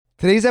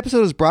Today's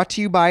episode is brought to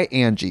you by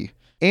Angie.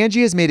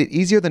 Angie has made it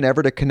easier than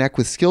ever to connect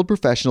with skilled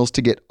professionals to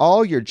get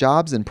all your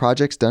jobs and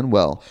projects done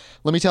well.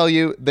 Let me tell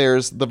you,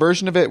 there's the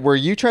version of it where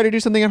you try to do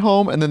something at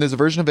home, and then there's a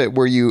version of it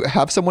where you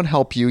have someone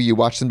help you, you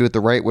watch them do it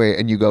the right way,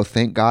 and you go,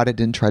 thank God I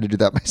didn't try to do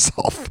that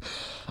myself.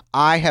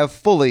 I have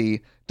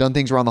fully done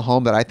things around the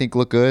home that I think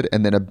look good,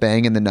 and then a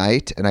bang in the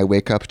night, and I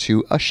wake up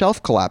to a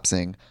shelf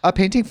collapsing, a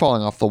painting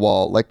falling off the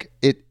wall.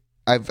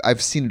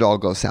 I've seen it all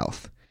go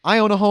south. I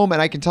own a home,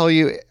 and I can tell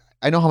you,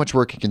 I know how much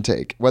work it can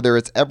take. Whether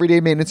it's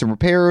everyday maintenance and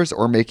repairs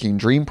or making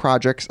dream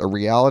projects a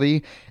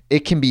reality,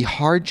 it can be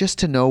hard just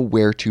to know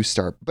where to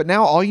start. But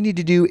now all you need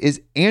to do is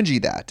Angie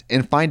that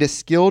and find a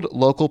skilled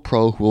local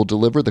pro who will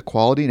deliver the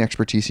quality and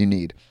expertise you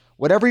need.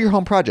 Whatever your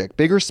home project,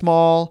 big or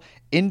small,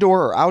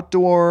 indoor or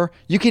outdoor,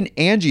 you can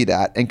Angie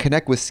that and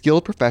connect with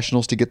skilled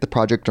professionals to get the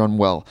project done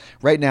well.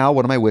 Right now,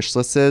 one of my wish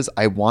lists is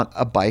I want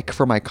a bike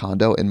for my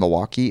condo in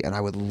Milwaukee, and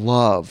I would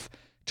love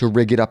to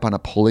rig it up on a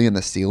pulley in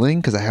the ceiling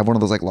because I have one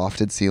of those like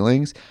lofted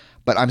ceilings,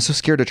 but I'm so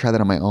scared to try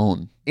that on my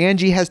own.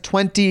 Angie has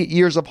 20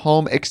 years of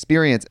home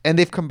experience, and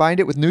they've combined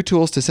it with new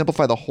tools to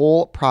simplify the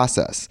whole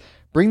process.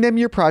 Bring them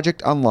your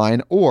project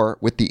online or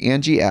with the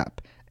Angie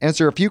app.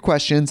 Answer a few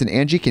questions and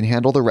Angie can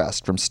handle the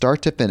rest from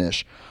start to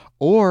finish,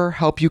 or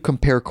help you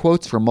compare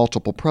quotes from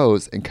multiple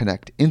pros and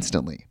connect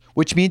instantly,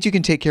 which means you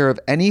can take care of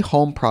any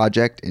home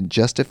project in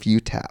just a few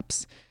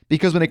taps.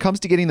 Because when it comes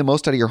to getting the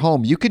most out of your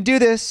home, you can do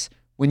this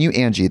when you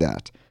Angie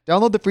that.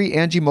 Download the free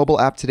Angie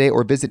mobile app today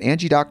or visit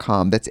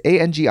Angie.com. That's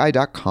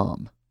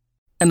ANGI.com.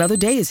 Another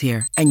day is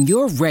here, and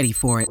you're ready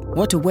for it.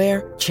 What to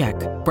wear? Check.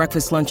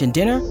 Breakfast, lunch, and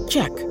dinner?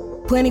 Check.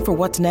 Planning for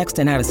what's next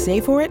and how to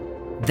save for it?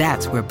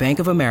 That's where Bank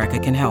of America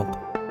can help.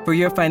 For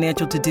your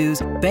financial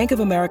to-dos, Bank of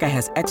America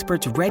has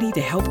experts ready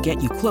to help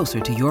get you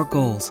closer to your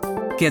goals.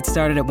 Get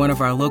started at one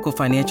of our local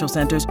financial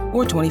centers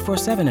or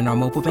 24/7 in our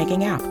mobile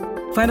banking app.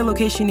 Find a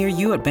location near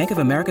you at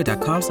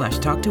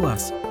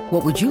bankofamerica.com/talktous.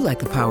 What would you like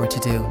the power to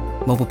do?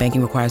 Mobile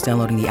banking requires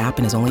downloading the app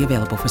and is only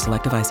available for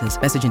select devices.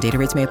 Message and data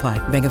rates may apply.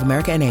 Bank of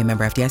America N.A.,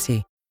 member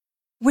FDIC.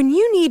 When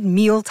you need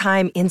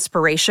mealtime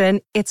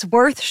inspiration, it's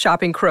worth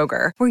shopping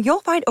Kroger, where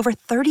you'll find over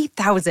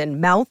 30,000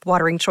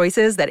 mouth-watering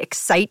choices that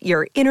excite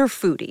your inner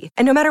foodie.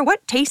 And no matter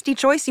what tasty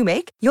choice you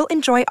make, you'll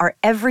enjoy our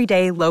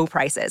everyday low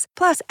prices,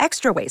 plus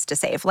extra ways to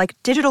save, like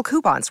digital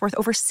coupons worth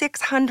over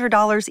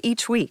 $600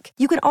 each week.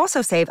 You can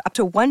also save up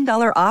to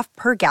 $1 off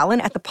per gallon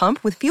at the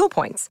pump with fuel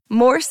points.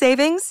 More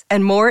savings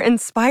and more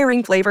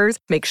inspiring flavors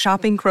make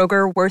shopping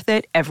Kroger worth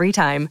it every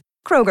time.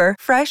 Kroger,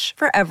 fresh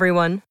for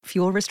everyone.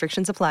 Fuel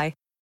restrictions apply.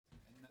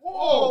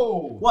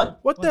 Whoa!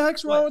 What the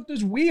heck's wrong with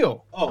this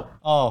wheel?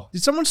 Oh.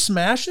 Did someone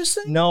smash this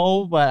thing?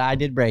 No, but I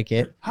did break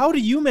it. How do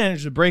you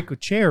manage to break a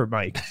chair,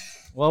 Mike?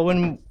 Well,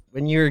 when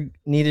you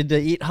needed to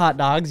eat hot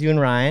dogs, you and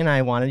Ryan,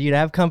 I wanted you to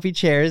have comfy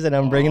chairs, and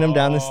I'm bringing them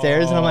down the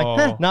stairs, and I'm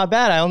like, not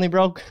bad. I only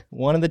broke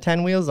one of the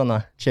 10 wheels on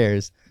the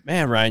chairs.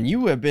 Man, Ryan,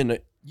 you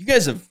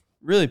guys have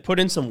really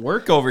put in some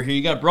work over here.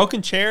 You got a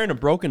broken chair and a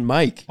broken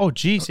mic. Oh,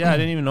 geez. Yeah, I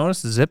didn't even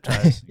notice the zip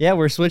ties. Yeah,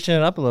 we're switching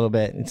it up a little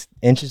bit. It's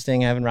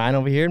interesting having Ryan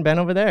over here and Ben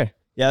over there.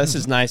 Yeah, this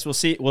is nice. We'll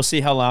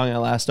see how long I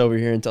last over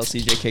here until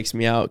CJ kicks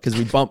me out because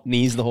we bump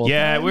knees the whole time.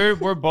 Yeah,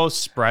 we're both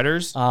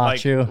spreaders.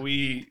 True.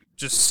 We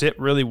just sit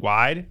really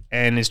wide,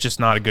 and it's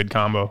just not a good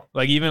combo.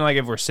 Like even like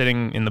if we're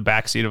sitting in the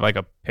back seat of like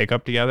a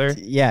pickup together.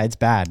 Yeah, it's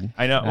bad.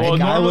 I know.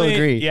 Well, I will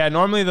agree. Yeah,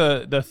 normally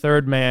the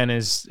third man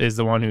is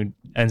the one who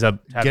ends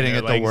up getting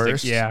it the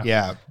worst.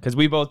 Yeah, because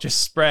we both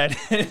just spread.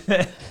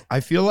 I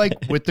feel like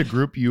with the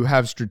group, you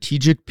have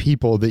strategic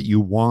people that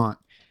you want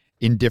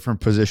in different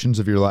positions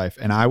of your life.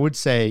 And I would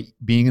say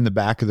being in the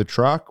back of the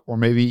truck or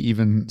maybe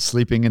even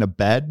sleeping in a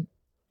bed.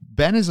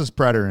 Ben is a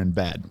spreader in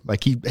bed.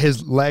 Like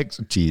his legs,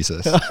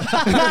 Jesus.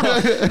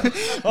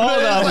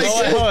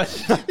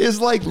 His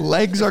like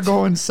legs are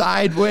going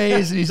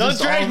sideways. And he's Don't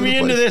drag me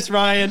into this,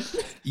 Ryan.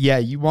 Yeah,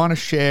 you want to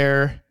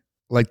share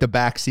like the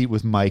back seat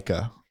with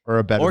Micah. Or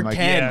a better or Mike.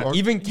 Ken. Yeah.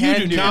 Even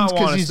Ken. You do not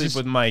want to sleep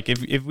with Mike.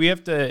 If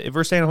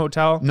we're staying in a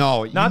hotel,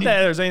 no, not that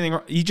there's anything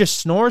wrong. He just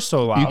snores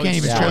so loud. You can't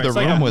even share the room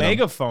like a with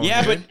megaphone. him.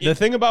 Yeah, but the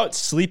thing about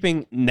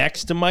sleeping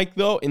next to Mike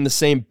though, in the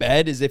same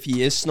bed, is if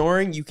he is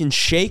snoring, you can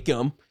shake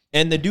him,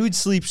 and the dude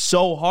sleeps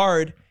so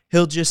hard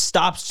he'll just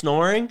stop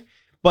snoring,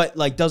 but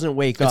like doesn't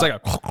wake up. It's like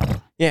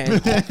a yeah.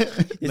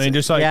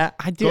 Just like yeah,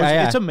 I do.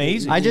 It's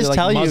amazing. I just like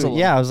tell you, him.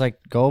 yeah, I was like,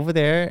 go over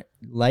there,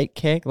 light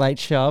kick, light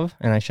shove,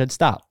 and I should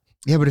stop.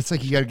 Yeah, but it's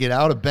like you got to get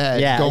out of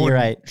bed, Yeah, go you're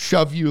and right.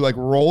 shove you, like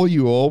roll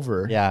you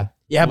over. Yeah.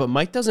 Yeah, but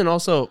Mike doesn't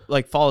also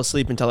like fall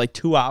asleep until like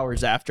 2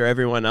 hours after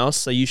everyone else.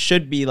 So you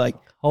should be like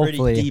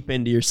Hopefully. pretty deep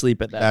into your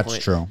sleep at that That's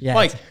point. true. Yeah,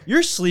 Like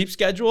your sleep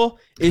schedule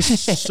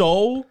is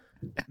so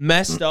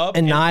messed up.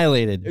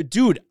 Annihilated. And,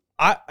 dude,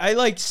 I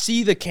like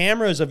see the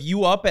cameras of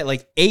you up at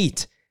like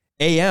 8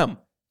 a.m.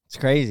 It's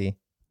crazy.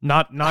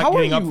 Not How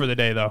getting are up you- for the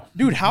day though.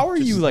 Dude, how are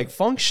you like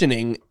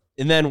functioning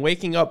and then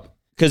waking up?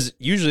 Because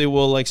usually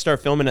we'll like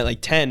start filming at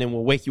like 10 and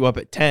we'll wake you up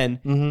at 10.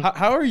 Mm-hmm.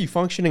 How are you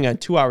functioning on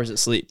 2 hours of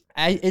sleep?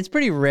 It's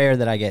pretty rare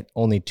that I get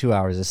only 2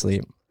 hours of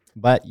sleep.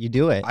 but you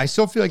do it. I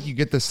still feel like you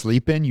get the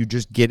sleep in, you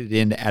just get it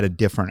in at a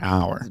different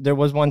hour. There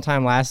was one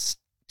time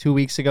 2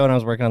 weeks ago when I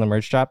was working on the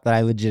merch drop that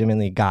I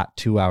legitimately got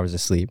 2 hours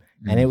of sleep.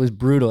 And it was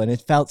brutal and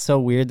it felt so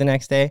weird the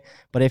next day.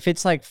 But if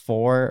it's like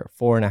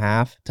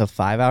 4.5 to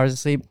 5 hours of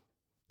sleep,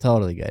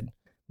 totally good.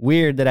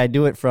 Weird that I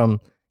do it from,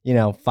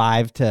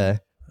 5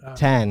 to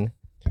 10,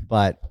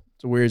 but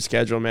It's a weird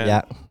schedule, man.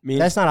 yeah,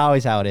 that's not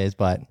always how it is,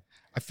 but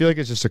I feel like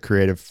it's just a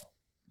creative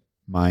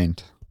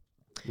mind.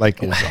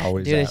 Like it's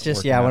always. dude, it's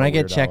just, when I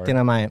get checked in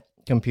on my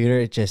computer,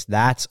 it just,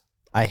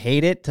 I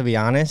hate it, to be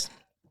honest,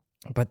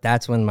 but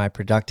that's when my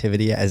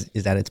productivity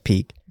is at its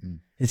peak.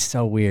 It's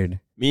so weird.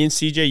 Me and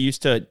CJ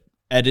used to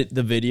edit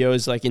the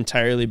videos like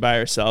entirely by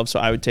ourselves. So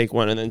I would take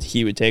one and then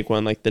he would take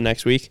one like the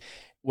next week.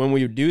 When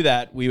we would do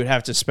that, we would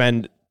have to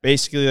spend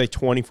basically like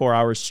 24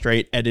 hours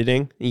straight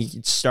editing. And you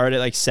could start at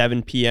like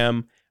 7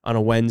 p.m. on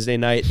a Wednesday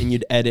night and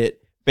you'd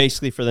edit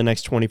basically for the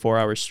next 24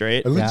 hours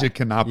straight. I legit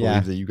cannot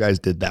believe that you guys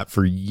did that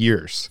for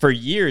years. For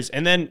years.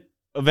 And then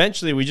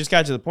eventually we just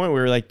got to the point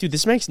where we were like, dude,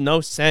 this makes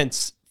no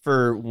sense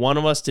for one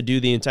of us to do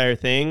the entire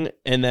thing.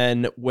 And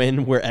then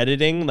when we're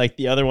editing, like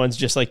the other one's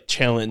just like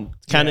chilling,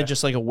 kind of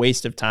just like a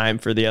waste of time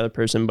for the other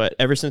person. But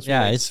ever since we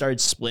like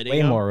started splitting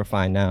way more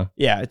refined now.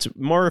 Yeah, it's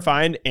more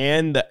refined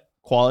and the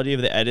quality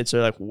of the edits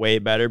are like way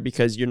better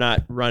because you're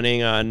not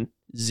running on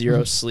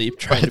zero sleep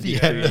trying to be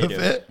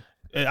creative.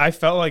 I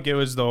felt like it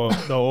was the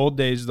old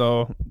days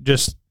though.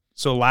 Just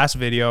so last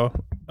video,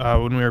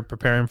 when we were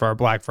preparing for our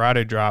Black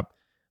Friday drop,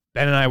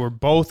 Ben and I were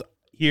both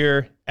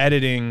here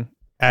editing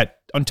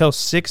until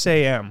 6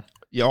 a.m.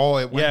 We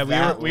were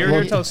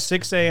here until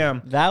 6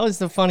 a.m. That was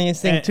the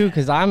funniest thing too,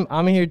 because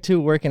I'm here too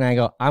working. I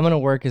go, I'm gonna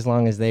work as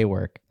long as they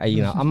work. I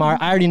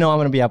already know I'm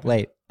gonna be up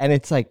late, and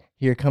it's like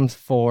here comes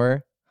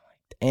 4.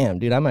 Damn,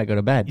 dude, I might go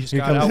to bed. Here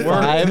comes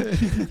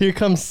 5. Here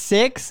comes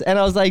 6, and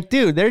I was like,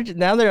 dude,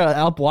 they're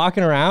up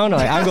walking around.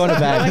 Like, I'm going to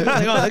bed.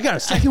 They got a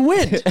second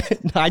wind.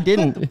 No, I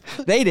didn't.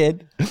 They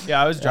did.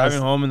 Yeah, I was driving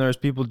home and there was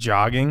people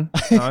jogging.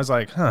 And I was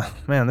like,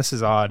 man, this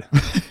is odd.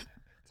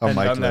 I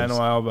haven't done that in a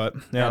while, but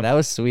yeah, that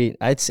was sweet.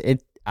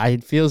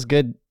 It feels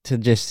good to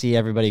just see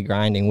everybody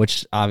grinding,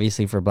 which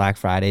obviously for Black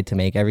Friday to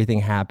make everything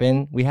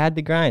happen, we had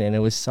to grind, and it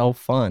was so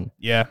fun.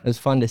 Yeah, it was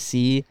fun to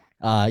see.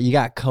 You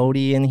got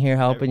Cody in here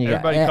helping.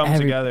 Everybody comes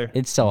together.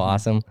 It's so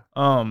awesome.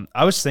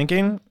 I was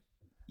thinking,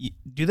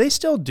 do they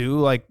still do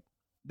like?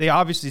 They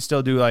obviously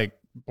still do like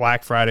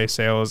Black Friday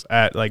sales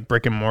at like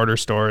brick and mortar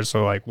stores,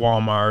 so like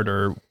Walmart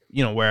or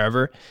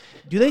wherever.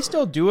 Do they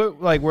still do it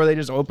like where they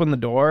just open the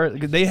door?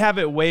 They have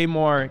it way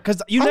more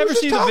because you never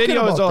see the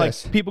videos of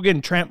like people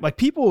getting tramped. Like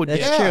people would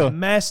get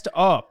messed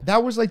up.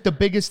 That was like the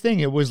biggest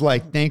thing. It was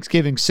like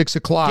Thanksgiving 6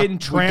 o'clock. Getting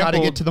trampled. We got to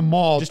get to the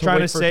mall. Just trying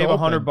to save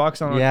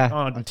 $100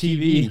 on a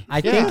TV.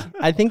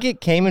 I think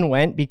it came and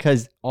went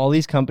because all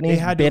these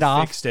companies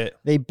fixed it.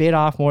 They bit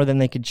off more than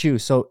they could chew.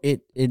 So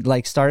it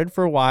like started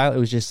for a while. It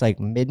was just like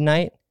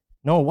midnight.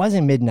 No, it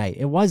wasn't midnight.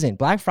 It wasn't.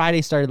 Black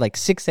Friday started like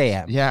 6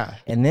 a.m. Yeah.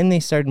 And then they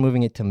started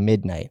moving it to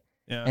midnight.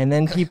 Yeah. And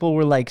then people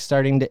were like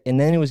starting to, and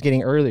then it was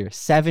getting earlier,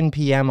 7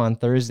 p.m. on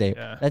Thursday.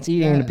 Yeah. That's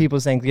eating into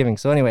people's Thanksgiving.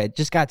 So anyway, it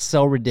just got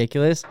so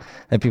ridiculous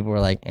that people were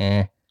like,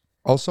 eh.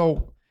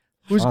 Also,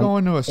 who's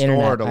going to a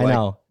store to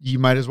like, you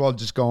might as well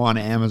just go on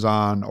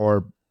Amazon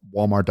or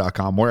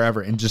Walmart.com,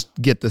 wherever, and just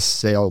get the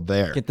sale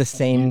there. Get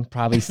the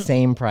probably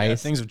same price. Yeah,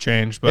 things have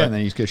changed, but and then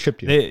you just get shipped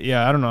to you.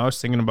 I don't know. I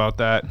was thinking about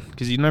that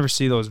because you never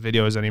see those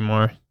videos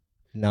anymore.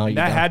 No,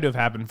 that had to have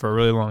happened for a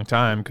really long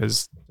time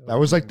because that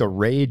was like the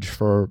rage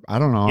for, I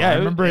don't know. I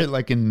remember it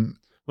like when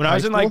I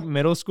was in like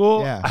middle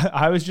school. Yeah.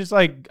 I was just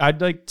like,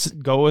 I'd like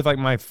go with like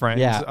my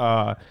friends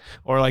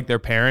or like their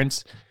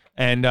parents.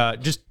 And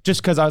just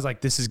because I was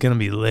like, this is going to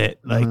be lit.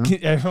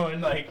 Like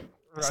everyone like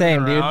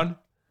same around. Dude.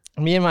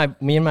 Me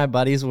and my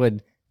buddies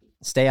would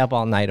stay up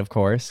all night, of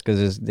course,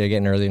 because they're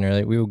getting early and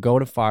early. We would go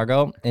to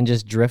Fargo and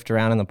just drift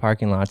around in the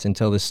parking lots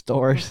until the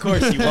stores, of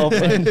course, you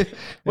open.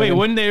 Wait,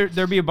 wouldn't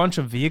there be a bunch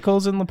of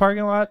vehicles in the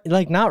parking lot?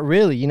 Like, not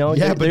really,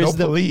 Yeah, but there's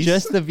no police.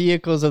 Just the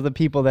vehicles of the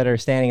people that are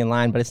standing in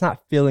line, but it's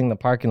not filling the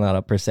parking lot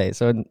up per se.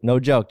 So no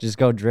joke, just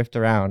go drift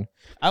around.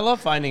 I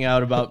love finding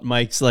out about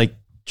Mike's like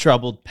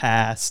troubled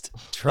past.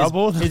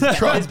 Troubled? His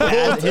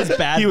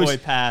bad boy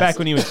past. Back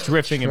when he was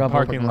drifting in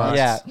parking lots.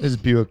 Yeah. His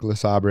Buick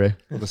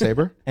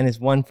LeSabre. And his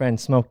one friend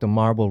smoked a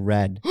Marlboro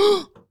Red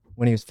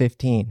when he was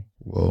 15.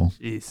 Whoa.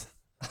 Jeez.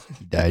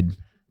 He died.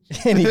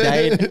 And he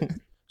died.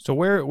 So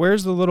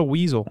where's the little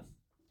weasel?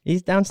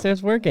 He's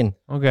downstairs working.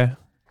 Okay.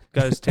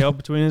 Got his tail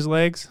between his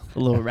legs? A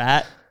little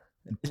rat.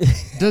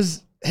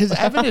 Has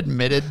Evan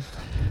admitted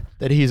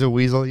that he's a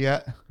weasel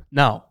yet?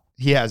 No.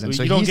 He hasn't.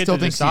 So you don't he get still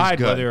to thinks decide he's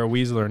good. whether you're a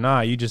weasel or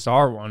not. You just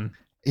are one.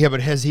 Yeah,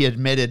 but has he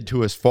admitted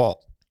to his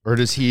fault? Or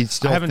does he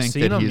still I haven't think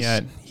seen that him he's...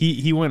 yet.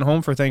 He went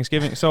home for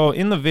Thanksgiving. So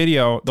in the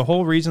video, the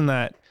whole reason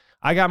that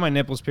I got my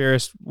nipples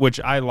pierced, which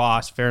I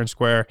lost fair and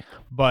square,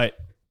 but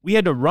we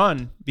had to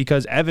run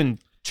because Evan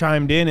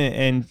chimed in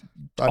and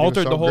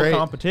altered the whole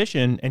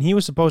competition, and he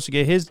was supposed to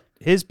get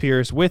his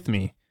pierced with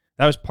me.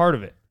 That was part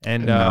of it.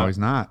 And no, he's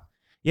not.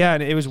 Yeah,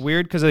 and it was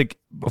weird because like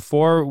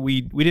before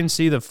we didn't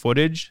see the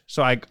footage,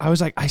 so I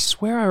was like, I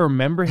swear I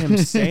remember him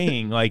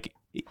saying like,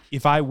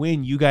 if I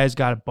win, you guys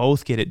got to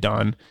both get it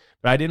done.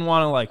 But I didn't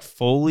want to like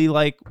fully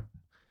like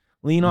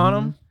lean on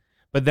him.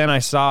 But then I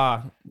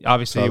saw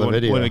obviously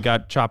when it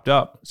got chopped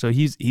up, so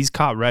he's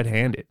caught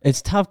red-handed.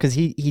 It's tough because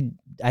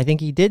I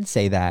think he did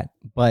say that,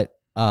 but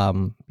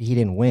he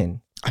didn't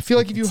win. I feel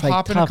like if you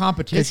hop in a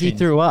competition, because he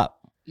threw up.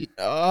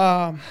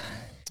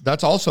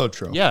 That's also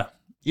true. Yeah.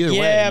 Either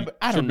way, but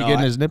I should don't be know.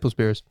 getting his nipple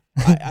spears.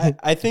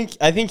 I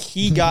think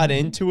he got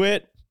into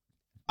it.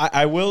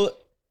 I will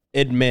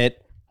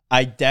admit,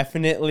 I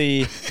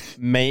definitely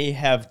may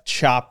have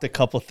chopped a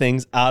couple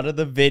things out of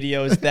the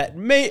videos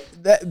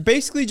that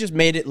basically just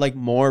made it like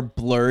more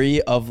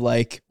blurry of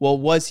like, well,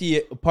 was he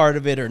a part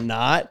of it or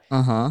not?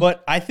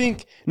 But I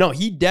think no,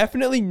 he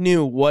definitely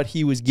knew what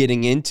he was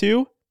getting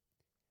into.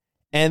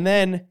 And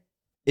then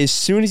as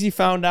soon as he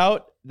found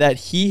out that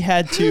he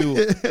had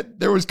to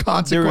there was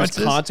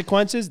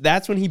consequences.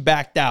 That's when he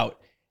backed out.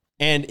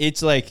 And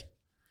it's like,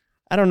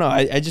 I don't know.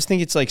 I just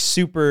think it's like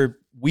super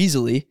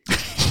weaselly.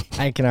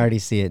 I can already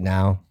see it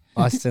now.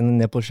 Us in the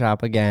nipple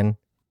shop again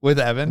with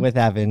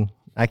Evan.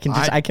 I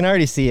can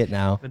already see it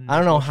now. I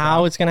don't know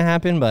how it's gonna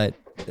happen, but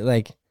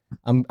like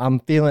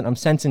I'm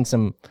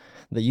sensing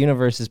the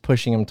universe is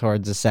pushing him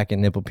towards a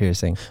second nipple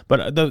piercing.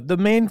 But the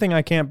main thing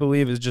I can't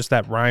believe is just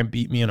that Ryan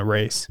beat me in a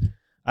race.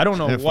 I don't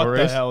know what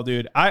the hell,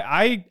 dude.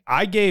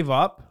 I gave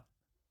up,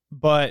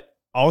 but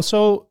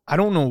also I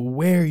don't know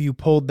where you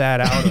pulled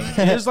that out of.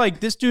 It's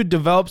like this dude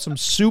developed some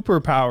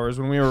superpowers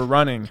when we were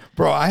running.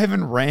 Bro, I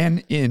haven't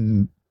ran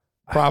in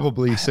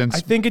probably since I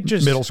think it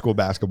just middle school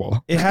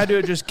basketball. It had to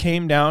have just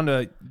came down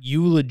to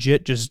you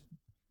legit just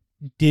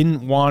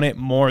didn't want it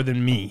more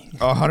than me.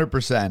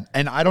 100%.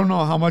 And I don't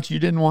know how much you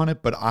didn't want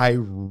it, but I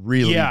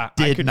really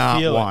did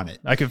not want it.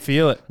 I could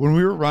feel it. When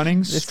we were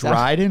running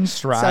stride in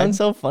stride. Sounds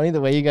so funny the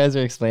way you guys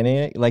are explaining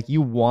it. Like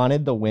you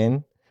wanted the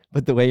win,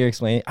 but the way you're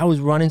explaining it, I was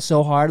running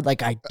so hard,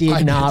 like I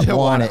did not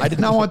want it. I did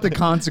not want the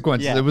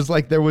consequences. It was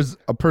like there was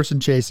a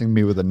person chasing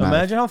me with a knife.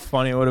 Imagine how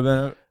funny it would have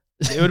been.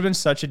 It would have been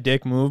such a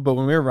dick move, but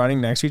when we were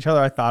running next to each other,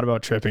 I thought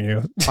about tripping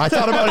you. I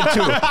thought about it too.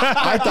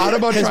 I thought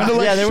about trying to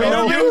like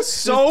show you. It was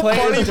so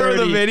funny for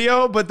the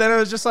video, but then it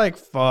was just like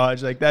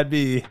fudge. Like that'd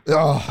be,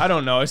 I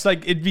don't know. It's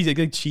like it'd be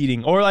like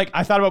cheating, or like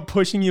I thought about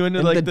pushing you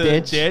into like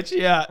the ditch.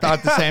 Yeah,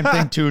 thought the same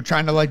thing too.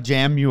 Trying to like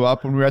jam you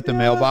up when we were at the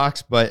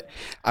mailbox, but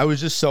I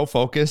was just so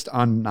focused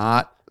on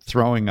not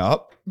throwing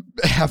up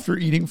after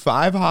eating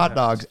 5 hot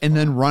dogs and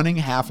then running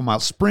half a mile,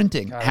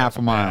 sprinting half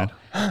a mile.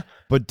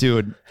 But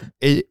dude,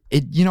 it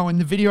you know, in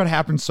the video it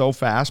happened so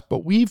fast,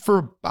 but we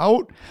for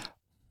about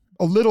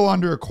a little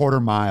under a quarter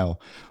mile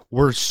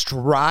were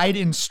stride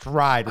in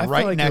stride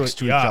right next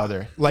to each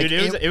other. Like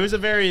dude, it was a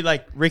very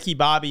like Ricky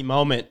Bobby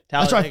moment.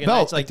 That's what I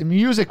felt. It's like the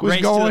music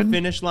was going to the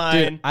finish line.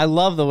 Dude, I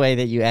love the way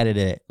that you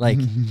edited it. Like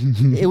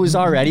it was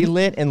already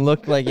lit and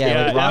looked like like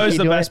that was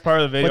the best part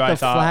of the video. With I the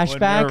thought flashbacks,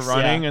 when we were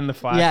running and the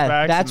flashbacks.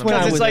 Yeah, that's when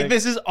I was like,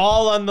 this is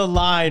all on the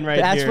line right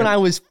That's here. when I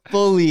was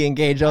fully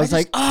engaged. I was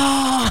like,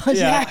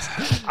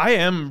 yes. I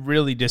am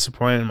really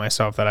disappointed in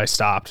myself that I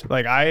stopped.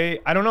 Like I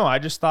don't know. I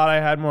just thought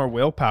I had more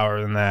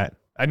willpower than that.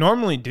 I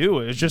normally do.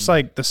 It was just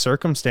like the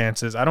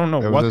circumstances. I don't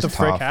know what the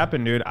frick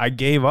happened, dude. I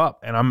gave up,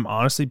 and I'm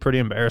honestly pretty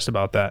embarrassed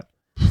about that.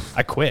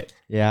 I quit.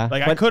 Yeah.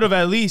 Like I could have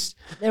at least.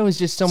 There was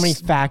just so many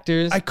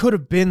factors. I could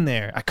have been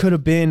there. I could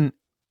have beat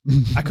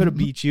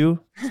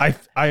you.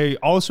 I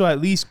also at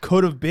least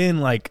could have been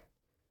like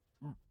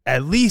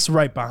at least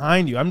right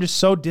behind you. I'm just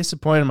so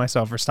disappointed in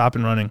myself for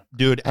stopping running,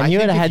 dude. And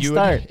you had a head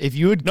start. If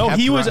you had,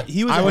 he was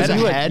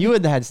ahead. You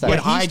had the head start.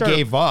 But I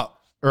gave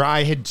up, or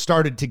I had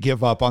started to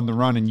give up on the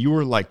run, and you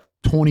were like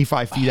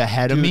 25 feet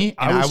ahead of me.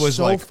 And I was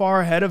so like, far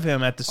ahead of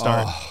him at the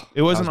start.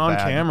 It wasn't on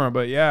camera,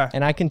 but yeah.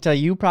 And I can tell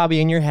you probably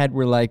in your head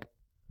were like,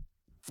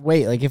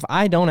 wait, like if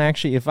I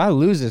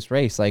lose this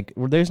race, like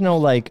there's no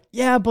like,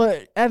 yeah,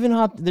 but Evan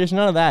hopped. There's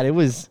none of that. It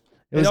was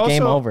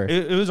game over.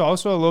 It was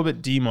also a little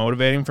bit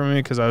demotivating for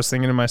me because I was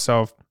thinking to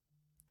myself,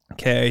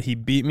 okay, he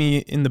beat me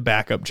in the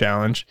backup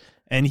challenge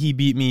and he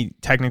beat me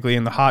technically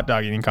in the hot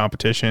dog eating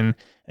competition.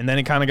 And then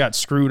it kind of got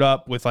screwed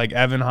up with like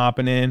Evan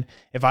hopping in.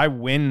 If I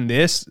win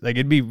this, like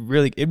it'd be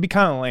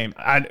kind of lame.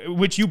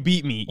 Which you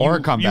beat me. Or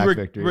a comeback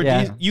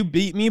victory. You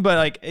beat me, but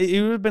like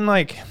it would have been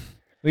like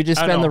we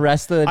just spend the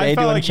rest of the day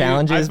doing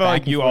challenges. I felt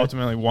like you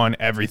ultimately won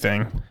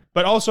everything.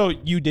 But also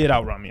you did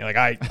outrun me. Like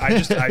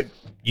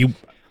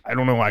I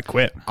don't know why I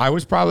quit. I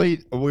was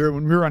probably when we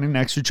were running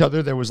next to each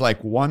other, there was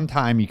like one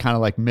time you kind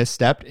of like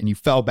misstepped and you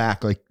fell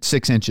back like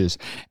 6 inches,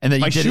 and then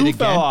you did it again.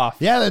 Fell off.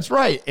 Yeah, that's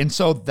right. And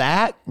so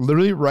that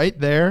literally right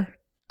there,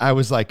 I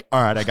was like,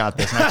 all right, I got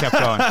this, and I kept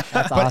going.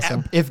 That's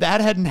awesome. If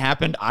that hadn't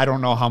happened, I don't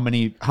know how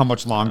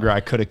much longer I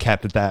could have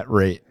kept at that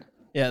rate.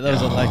 Yeah, that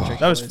was electric.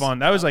 That was fun.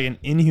 That was like an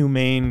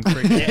inhumane.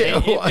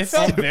 It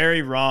felt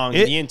very wrong.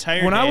 The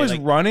entire when day, I was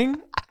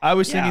running, I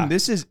was thinking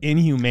this is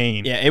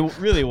inhumane. Yeah, it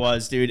really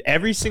was, dude.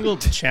 Every single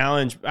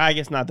challenge, I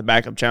guess not the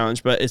backup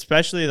challenge, but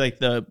especially like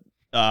the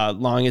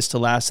longest to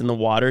last in the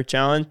water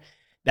challenge,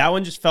 that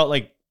one just felt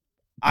like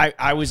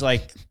I was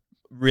like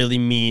really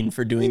mean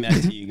for doing that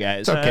to you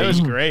guys. It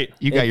was great.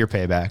 You got your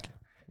payback.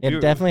 It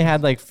definitely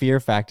had like Fear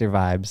Factor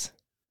vibes.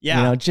 Yeah.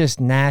 You know,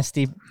 just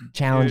nasty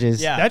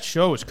challenges. Yeah. That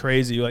show was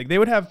crazy. Like they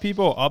would have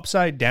people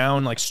upside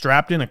down, like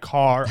strapped in a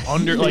car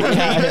under like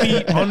 8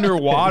 feet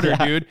underwater,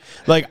 dude.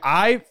 Like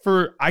I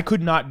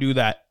could not do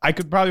that. I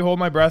could probably hold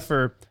my breath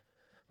for,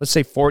 let's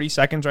say 40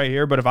 seconds right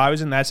here. But if I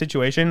was in that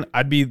situation,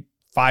 I'd be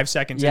 5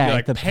 seconds and be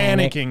like the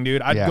panicking, panic.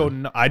 dude. I'd go.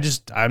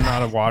 I'm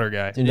not a water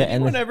guy. Dude, Did and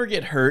anyone ever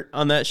get hurt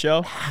on that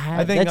show?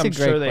 I think I'm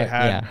sure they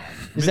had.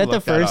 Is that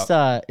the first?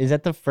 Is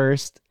that the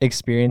first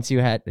experience you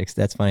had?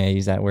 That's funny. I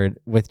use that word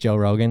with Joe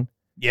Rogan.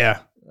 Yeah.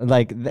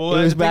 Like Well,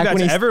 it was I think back that's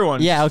when he's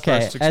everyone's Yeah.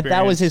 Okay. first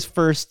That was his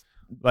first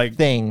like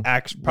thing.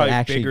 Probably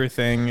actually- bigger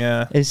thing.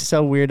 Yeah. It's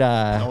so weird.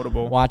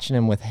 Notable. Watching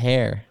him with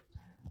hair.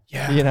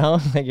 Yeah. You know,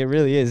 like it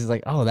really is. It's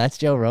like, oh, that's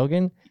Joe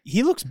Rogan.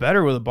 He looks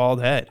better with a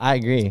bald head. I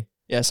agree.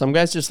 Yeah, some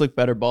guys just look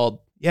better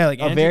bald. Yeah,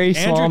 like A very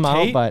small amount,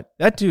 Tate, but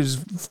that dude's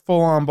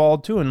full on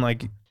bald too, and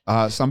like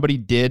Somebody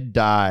did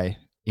die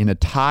in a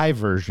Thai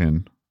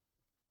version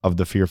of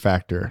the Fear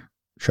Factor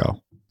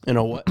show, You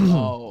know what?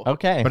 Oh.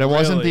 okay. but it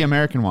wasn't Really? the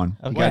American one.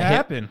 Okay. what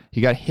happened? He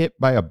got hit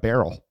by a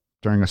barrel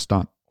during a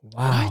stunt.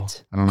 Wow.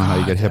 I don't know how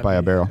you get hit by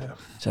a barrel.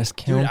 Just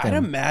Dude, killing I'd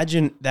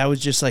imagine that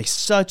was just like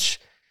such,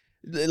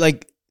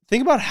 like,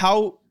 think about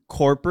how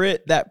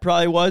corporate that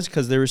probably was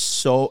because it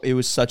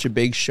was such a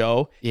big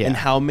show Yeah. and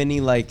how many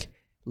like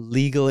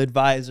legal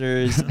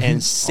advisors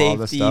and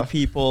safety stuff.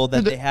 people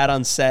that they had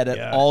on set at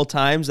Yeah. all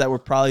times that were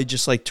probably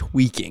just like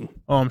tweaking.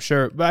 Oh, I'm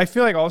sure, but I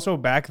feel like also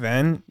back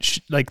then,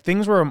 like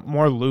things were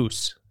more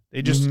loose.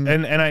 They just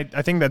and I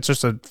think that's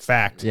just a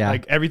fact. Yeah.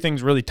 like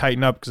everything's really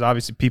tightened up because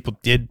obviously people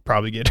did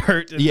probably get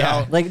hurt. And Yeah.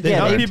 now, Like,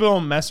 now yeah, people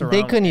don't mess around.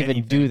 They couldn't with even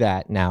anything. do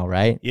that now,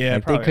 right? Yeah,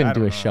 like probably. they couldn't I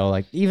do a don't show. know.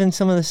 Like even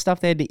some of the stuff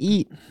they had to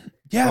eat.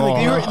 Yeah,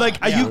 like,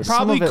 Oh. you Some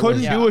probably of it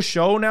couldn't was- do a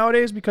show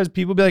nowadays because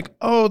people be like,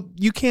 "Oh,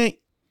 you can't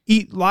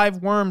eat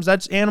live worms.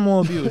 That's animal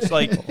abuse."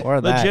 Like,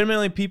 Or that.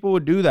 legitimately, people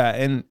would do that,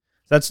 and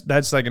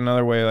that's like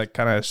another way, like,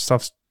 kind of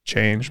stuff's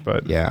changed.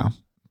 But Yeah.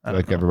 I feel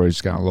like everybody's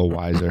just got a little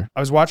wiser. I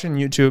was watching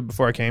YouTube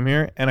before I came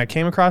here, and I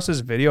came across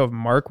this video of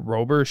Mark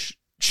Rober's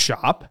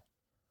shop.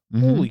 Mhm.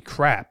 Holy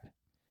crap!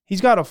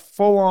 He's got a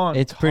full-on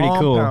It's pretty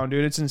cool. compound,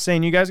 dude. It's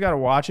insane. You guys got to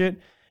watch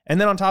it. And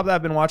then on top of that,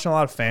 I've been watching a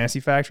lot of Fantasy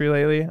Factory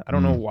lately. I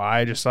don't know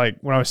why. Just like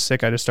when I was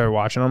sick, I just started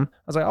watching them. I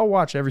was like, I'll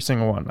watch every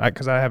single one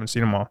because I haven't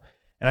seen them all.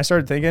 And I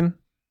started thinking,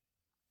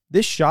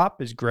 this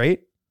shop is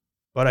great,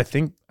 but I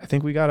think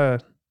we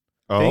gotta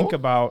think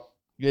about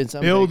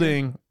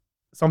building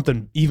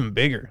something even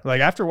bigger.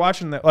 Like after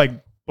watching that, like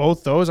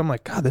both those, I'm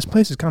like, God, this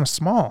place is kind of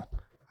small.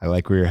 I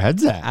like where your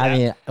head's at. I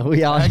mean,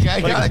 we all. That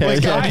guy got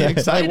me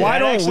excited. Like, why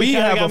don't actually we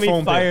kinda have got a me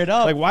foam fired pit?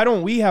 up. Like, why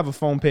don't we have a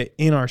foam pit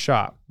in our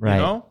shop? Right.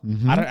 You know?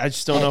 Mhm. I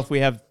just don't know if we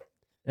have.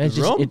 It's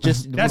just, room. it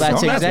just that's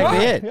exactly why.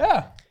 it.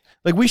 Yeah.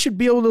 Like we should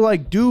be able to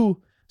like do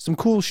some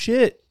cool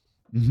shit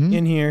Mhm.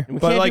 in here. We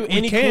but can't like do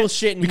any we can't cool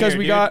shit in because here,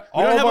 we dude. got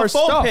We all don't of have our a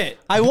foam stuff. pit.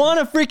 I want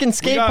a freaking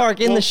skate got- park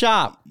in well, the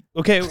shop.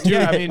 Okay,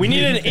 yeah, I mean, We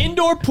need an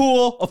indoor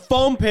pool, a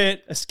foam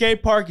pit, a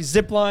skate park,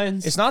 zip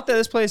lines. It's not that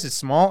this place is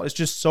small; it's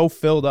just so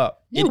filled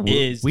up. It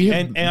is. We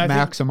have And I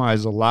think-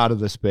 maximized a lot of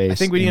the space. I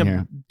think we in need here.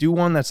 to do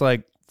one that's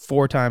like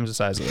 4 times the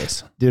size of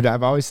this. Dude,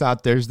 I've always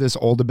thought there's this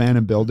old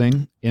abandoned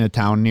building in a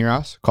town near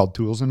us called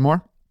Tools and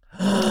More.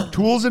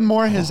 Tools and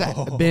More has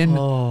been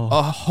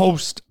a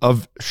host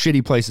of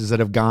shitty places that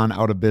have gone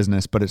out of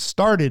business, but it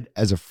started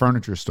as a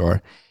furniture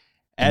store.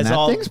 And As that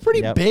all- thing's pretty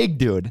Yep. big,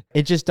 dude.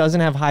 It just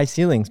doesn't have high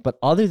ceilings. But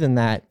other than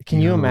that, can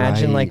you You're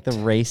imagine like the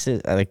right.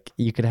 races like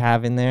you could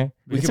have in there?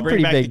 We It's can a bring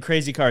pretty back big. the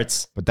crazy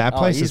carts. But that Oh,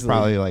 place is easily.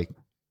 probably like,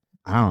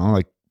 I don't know,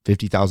 like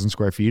 50,000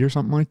 square feet or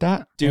something like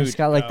that. Dude, it's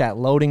got like that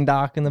loading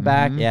dock in the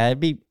back. Mhm. Yeah,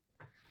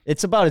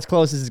 it's about as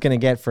close as it's gonna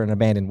get for an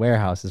abandoned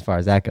warehouse as far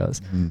as that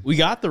goes. We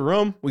got the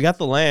room. We got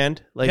the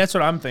land. Like That's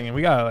what I'm thinking.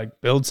 We gotta like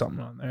build something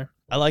on there.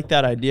 I like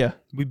that idea.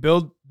 We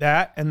build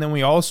that, and then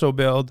we also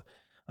build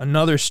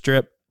another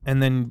strip,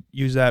 and then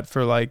use that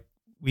for like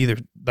we either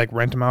like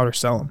rent them out or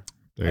sell them.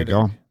 There you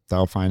go.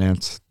 That'll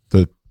finance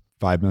the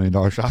 $5 million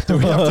shop that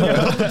we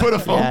have to put a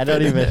phone. Yeah, I don't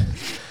pit in even. it.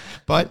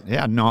 But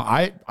yeah, no,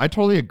 I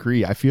totally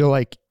agree. I feel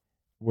like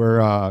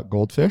we're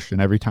goldfish, and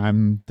every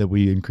time that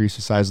we increase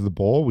the size of the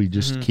bowl, we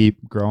just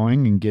keep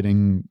growing and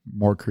getting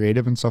more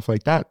creative and stuff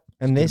like that.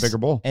 And Get a this bigger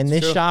bowl. and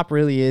this True. shop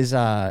really is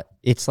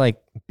it's like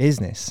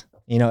business.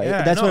 You know,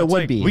 Yeah, that's no, what it it's would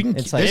like be. We can.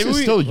 It's This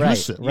is still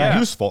right, right.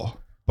 useful, I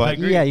but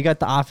agree. Yeah, you got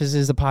the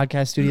offices, the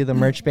podcast studio, the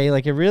merch bay.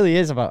 Like it really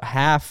is about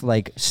half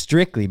like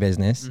strictly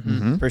business.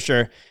 For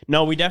sure.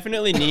 No, we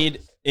definitely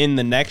need in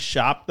the next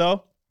shop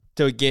though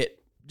to get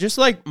just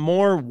like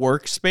more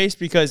workspace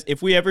because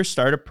if we ever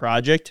start a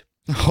project,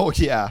 oh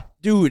yeah,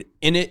 dude,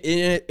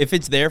 if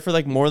it's there for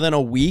like more than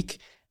a week,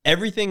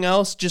 everything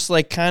else just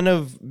like kind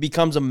of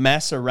becomes a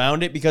mess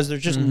around it because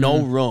there's just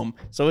no room.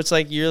 So it's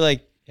like you're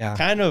like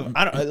kind of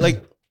I don't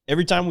like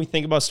every time we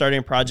think about starting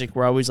a project,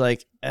 we're always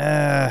like,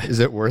 is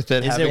it worth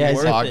it? is having it to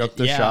worth clog it? up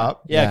the Yeah.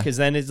 shop? Yeah, because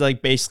then it's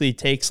like basically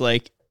takes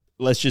like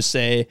let's just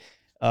say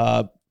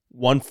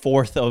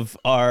 1/4 of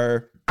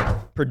our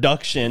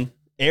production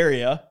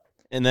area,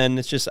 and then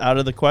it's just out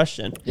of the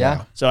question.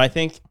 Yeah. So I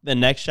think the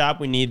next shop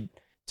we need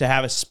to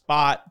have a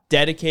spot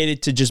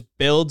dedicated to just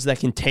builds that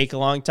can take a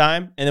long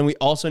time. And then we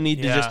also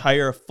need to just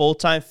hire a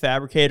full-time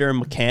fabricator and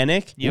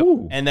mechanic. Yep.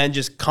 And then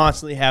just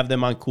constantly have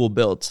them on cool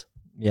builds.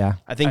 Yeah.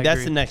 I think I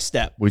that's agree. the next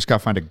step. We just got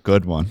to find a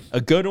good one.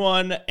 A good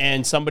one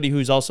and somebody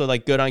who's also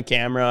like good on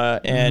camera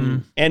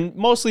and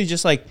mostly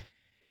just like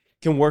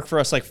can work for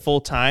us like full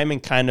time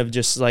and kind of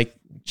just like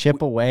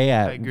Chip away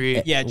at I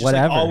agree. yeah, just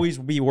whatever. like always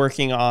be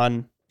working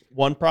on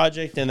one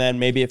project, and then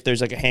maybe if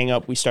there's like a hang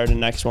up, we start the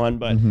next one.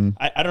 But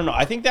I don't know.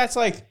 I think that's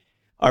like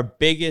our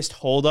biggest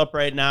holdup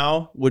right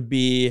now would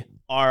be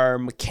our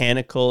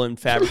mechanical and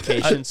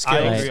fabrication skills.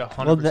 I agree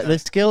 100%. Well, the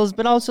skills,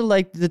 but also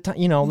like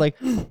like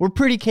we're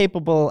pretty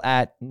capable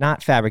at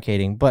not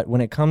fabricating. But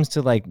when it comes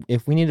to like,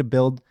 if we need to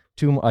build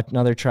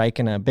another trike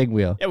and a big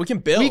wheel, Yeah, we can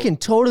build. we can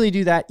totally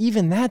do that.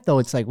 Even that though,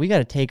 it's like we got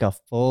to take a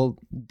full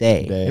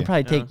day. It'd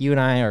probably take you and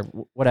I or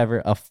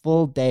whatever a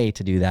full day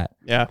to do that.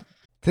 Yeah.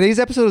 Today's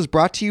episode is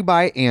brought to you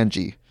by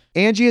Angie.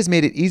 Angie has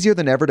made it easier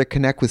than ever to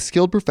connect with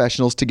skilled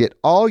professionals to get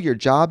all your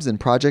jobs and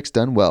projects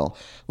done well.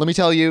 Let me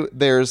tell you,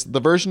 there's the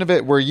version of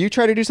it where you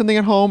try to do something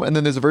at home, and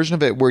then there's a version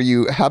of it where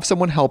you have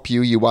someone help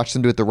you, you watch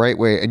them do it the right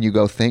way, and you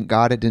go, thank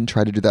God I didn't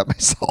try to do that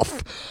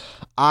myself.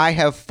 I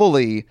have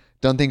fully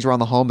done things around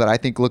the home that I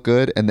think look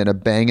good, and then a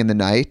bang in the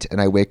night, and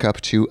I wake up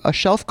to a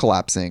shelf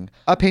collapsing,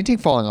 a painting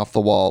falling off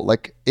the wall.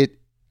 Like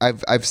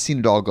I've seen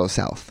it all go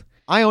south.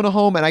 I own a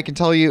home, and I can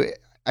tell you,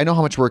 I know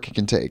how much work it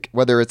can take.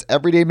 Whether it's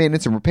everyday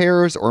maintenance and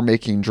repairs or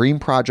making dream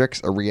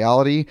projects a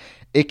reality,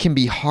 it can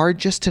be hard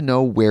just to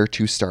know where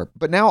to start.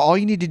 But now all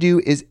you need to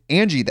do is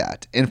Angie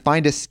that and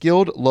find a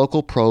skilled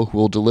local pro who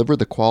will deliver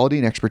the quality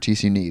and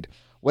expertise you need.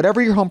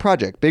 Whatever your home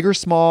project, big or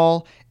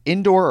small,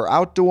 indoor or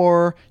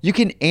outdoor, you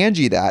can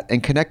Angie that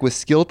and connect with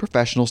skilled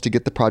professionals to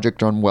get the project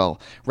done well.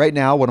 Right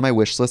now, one of my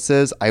wish lists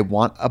is I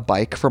want a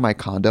bike for my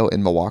condo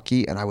in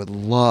Milwaukee, and I would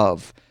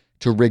love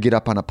to rig it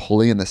up on a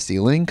pulley in the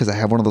ceiling because I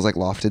have one of those like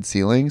lofted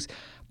ceilings,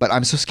 but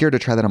I'm so scared to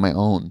try that on my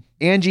own.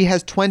 Angie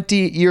has 20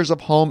 years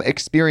of home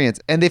experience,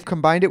 and they've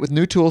combined it with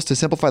new tools to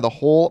simplify the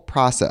whole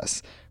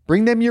process.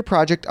 Bring them your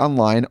project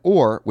online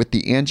or with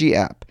the Angie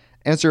app.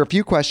 Answer a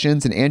few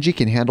questions and Angie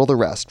can handle the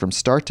rest from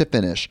start to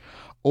finish,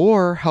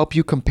 or help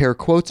you compare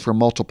quotes from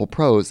multiple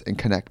pros and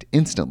connect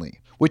instantly,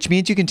 which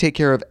means you can take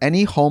care of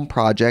any home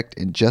project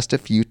in just a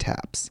few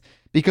taps.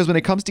 Because when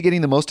it comes to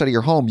getting the most out of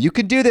your home, you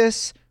can do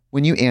this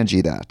when you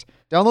Angie that.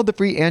 Download the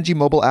free Angie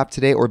mobile app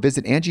today or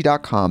visit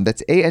Angie.com.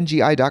 That's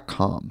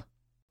ANGI.com.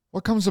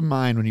 What comes to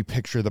mind when you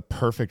picture the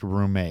perfect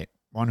roommate?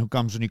 One who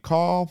comes when you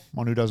call,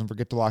 one who doesn't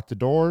forget to lock the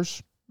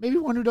doors, maybe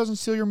one who doesn't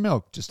steal your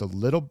milk just a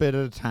little bit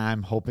at a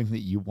time, hoping that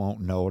you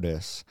won't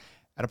notice.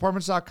 At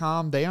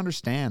Apartments.com, they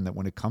understand that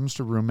when it comes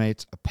to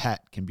roommates, a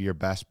pet can be your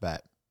best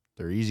bet.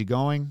 They're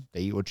easygoing,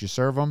 they eat what you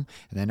serve them,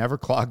 and they never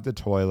clog the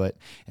toilet.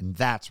 And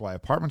that's why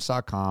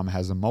Apartments.com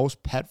has the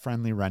most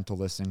pet-friendly rental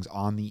listings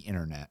on the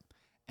internet.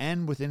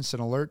 And with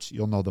instant alerts,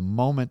 you'll know the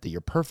moment that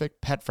your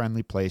perfect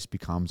pet-friendly place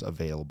becomes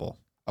available.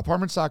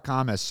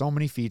 Apartments.com has so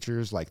many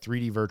features like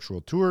 3D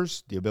virtual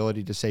tours, the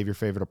ability to save your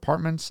favorite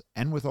apartments,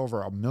 and with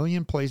over 1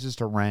 million places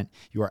to rent,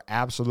 you are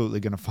absolutely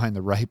going to find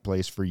the right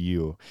place for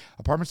you.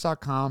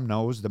 Apartments.com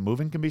knows that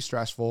moving can be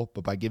stressful,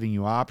 but by giving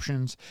you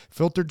options,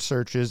 filtered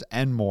searches,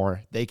 and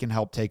more, they can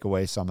help take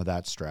away some of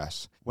that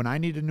stress. When I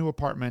need a new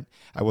apartment,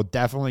 I will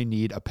definitely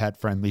need a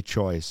pet-friendly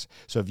choice.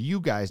 So if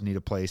you guys need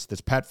a place that's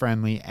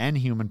pet-friendly and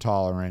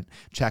human-tolerant,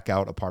 check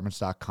out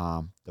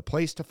Apartments.com, the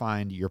place to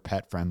find your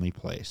pet-friendly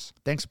place.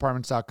 Thanks,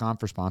 Apartments.com,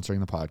 for sponsoring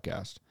the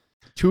podcast.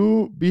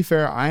 To be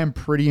fair, I am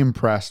pretty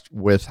impressed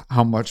with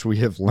how much we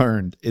have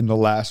learned in the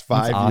last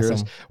 5 years.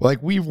 awesome.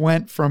 Like, we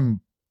went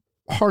from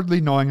hardly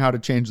knowing how to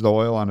change the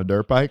oil on a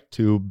dirt bike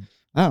to,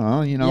 I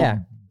don't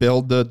know,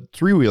 build the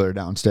three-wheeler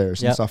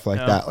downstairs and stuff like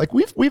that. Like,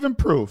 we've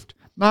improved.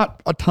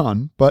 Not a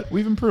ton, but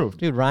we've improved.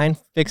 Dude, Ryan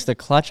fixed a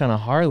clutch on a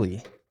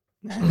Harley.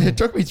 It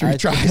took me 3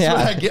 tries,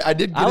 but I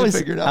did get it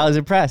figured out. I was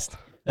impressed.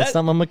 That's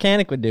something a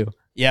mechanic would do.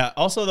 Yeah.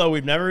 Also, though,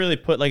 we've never really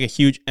put like a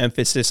huge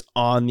emphasis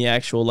on the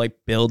actual like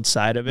build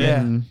side of it.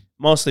 Yeah.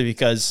 Mostly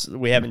because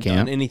we haven't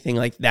done anything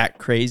like that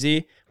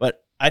crazy.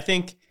 But I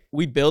think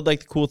we build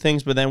like the cool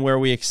things, but then where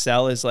we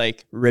excel is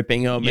like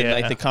ripping them and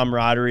like the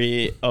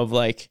camaraderie of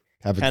like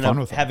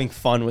having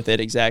fun with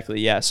it.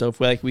 Exactly. Yeah. So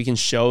if we can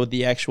show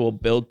the actual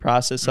build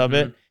process of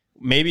it,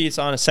 maybe it's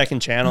on a second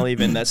channel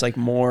even that's like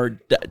more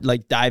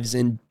like dives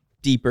in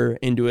deeper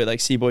into it, like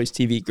C-Boys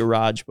TV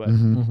Garage. But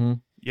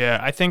yeah,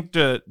 I think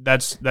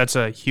that's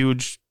a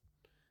huge,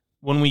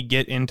 when we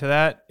get into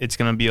that, it's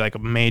going to be like a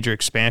major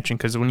expansion,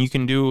 because when you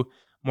can do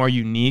more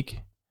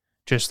unique,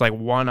 just like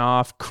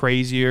one-off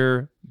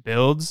crazier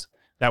builds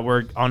that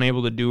we're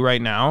unable to do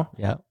right now.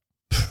 Yeah.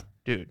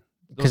 Dude,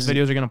 those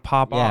videos are going to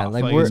pop off.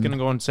 Like it's going to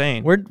go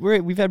insane.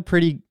 We've had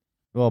pretty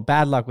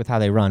bad luck with how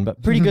they run,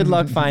 but pretty good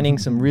luck finding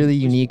some really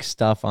unique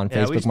stuff on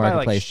Facebook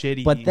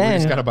Marketplace. But then, we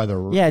just gotta buy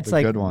it's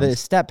like good ones. The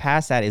step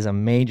past that is a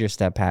major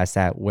step past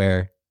that,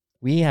 where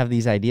we have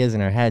these ideas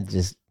in our head.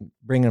 Just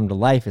bringing them to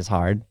life is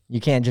hard.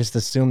 You can't just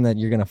assume that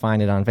you're going to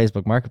find it on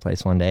Facebook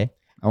Marketplace one day.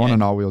 I want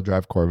an all-wheel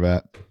drive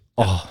Corvette.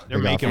 Oh, They're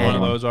Big making off-road one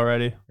of one. those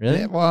already. really?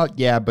 Yeah, well,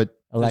 yeah, but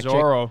Electric?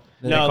 Zorro.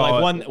 No, They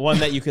call like it. one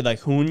that you could like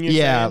hoon. You're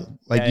Yeah, saying?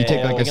 like you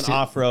take like a an C-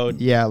 off-road.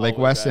 yeah, like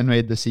all-wheel Weston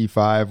made the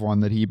C5 one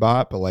that he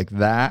bought, but like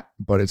that,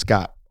 but it's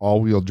got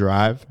all-wheel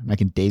drive, and I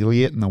can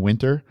daily it in the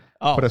winter.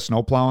 Oh. Put a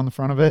snowplow in the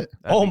front of it.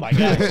 Oh my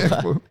gosh, Be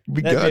that'd good.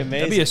 be That'd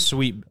amazing. be a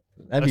sweet.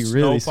 That'd be a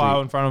really snowplow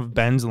sweet. in front of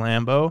Ben's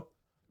Lambo.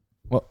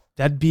 Well-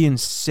 That'd be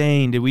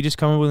insane. Did we just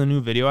come up with a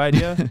new video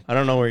idea? I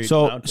don't know where you.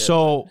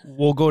 So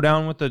we'll go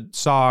down with the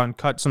saw and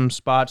cut some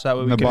spots. That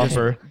way we The can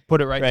buffer. just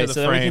put it right, right, to the so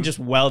then frame. we can just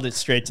weld it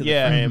straight to the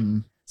Yeah.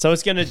 frame. So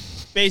it's gonna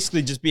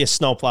basically just be a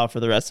snowplow for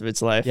the rest of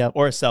its life, Yep.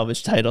 or a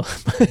salvage title.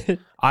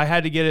 I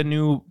had to get a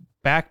new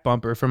back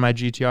bumper for my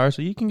GTR,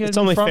 so you can get It's a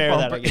new only front fair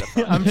that bumper. I get a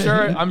front. I'm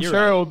sure. I'm You're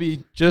sure right. it will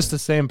be just the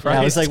same price.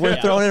 Yeah, I was like, we're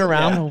Yeah. throwing it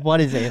around. Yeah.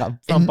 What is it?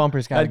 Front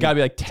bumper's got That'd gotta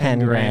be like 10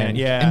 grand.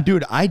 Yeah. And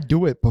dude, I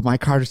do it, but my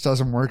car just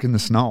doesn't work in the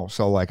snow.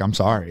 So like, I'm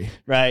sorry.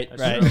 Right,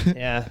 right.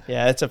 Yeah,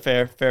 that's a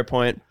fair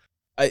point.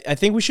 I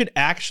think we should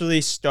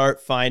actually start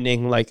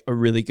finding like a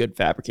really good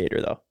fabricator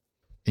though.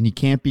 And you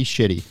can't be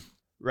shitty.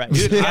 Right.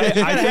 Dude, I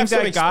think have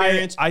some that guy-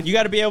 experience. You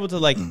got to be able to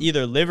like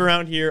either live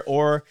around here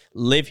or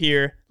live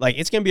here. Like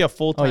it's going to be a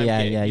full-time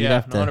yeah, gig. yeah. You'd Yeah,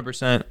 have to-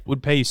 100%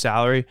 would pay you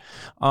salary.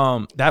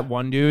 That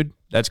one dude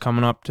that's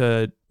coming up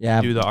to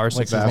Yeah, do the R6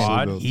 what's his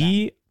quad, name?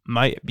 he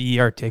might be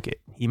our ticket.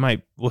 He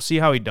might. We'll see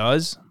how he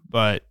does,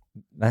 but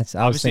I was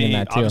obviously, thinking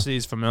that too. obviously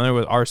he's familiar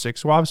with R6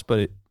 swaps,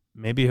 but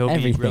maybe he'll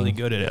Everything. be really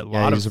good at it. A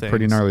Yeah, lot he's of a things.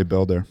 pretty gnarly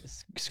builder.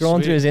 Scrolling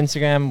Sweet. through his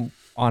Instagram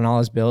on all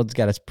his builds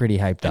got us pretty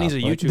hyped And up. he's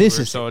a Like,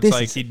 YouTuber, so it's this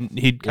like is-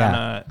 he'd kind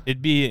of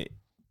it'd be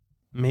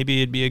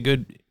a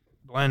good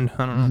blend.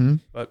 I don't know, Mhm.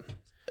 but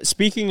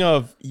Speaking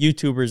of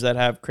YouTubers that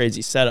have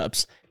crazy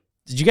setups,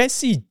 did you guys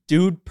see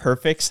Dude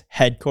Perfect's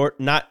headquarters?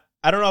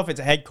 I don't know if it's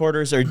a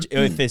headquarters or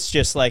if it's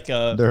just like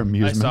a Their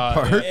amusement saw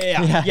it, park.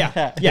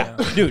 yeah.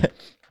 Dude,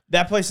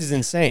 that place is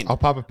insane. I'll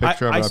pop a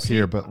picture I of it up see-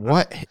 here, but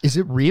what is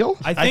it real?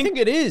 I think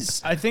it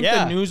is. I think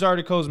Yeah. the news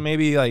articles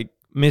maybe like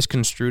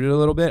misconstrued it a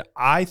little bit.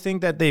 I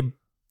think that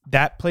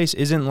that place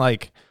isn't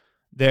like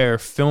their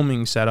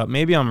filming setup.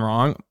 Maybe I'm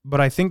wrong, but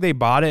I think they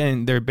bought it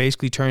and they're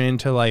basically turning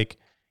into like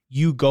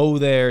you go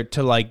there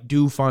to like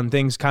do fun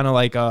things, kind of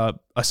like a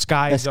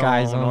Sky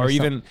Zone or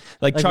even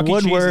like Chuck E. Cheese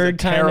is a Woodward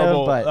kind of,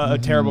 terrible, but- a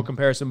terrible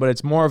comparison, but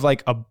it's more of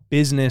like a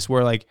business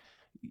where like,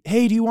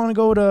 hey, do you want to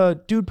go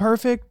to Dude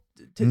Perfect?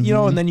 You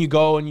know, and then you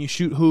go and you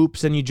shoot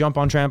hoops and you jump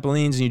on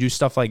trampolines and you do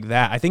stuff like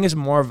that. I think it's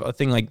more of a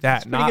thing like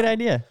that. Pretty good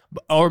idea.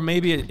 Or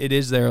maybe it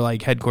is their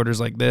like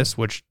headquarters like this,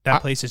 which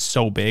that place is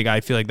so big.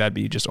 I feel like that'd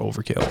be just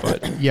overkill.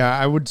 But Yeah,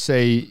 I would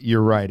say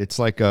you're right. It's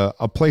like a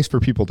place for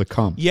people to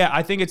come. yeah,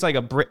 I think it's like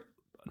a brick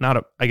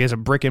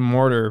and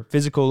mortar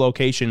physical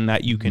location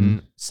that you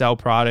can sell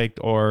product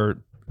or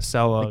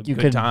sell a Like you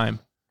good could time.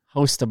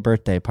 Host a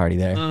birthday party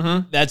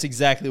there. That's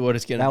exactly what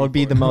it's going to be. That would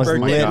be for. the most Birthday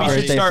lit We party.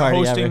 should birthday start party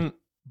hosting ever.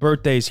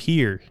 birthdays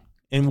here,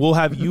 and we'll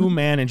have you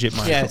manage it,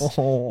 Michael. Yes.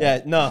 Oh.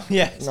 Yeah. No.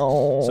 Yes.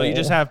 No. So you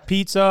just have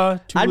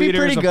pizza, 2 I'd be liters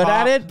pretty of good pop.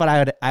 at it,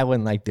 but I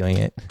wouldn't like doing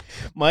it.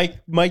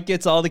 Mike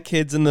gets all the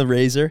kids in the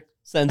Razor,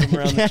 sends them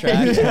around the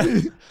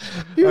track.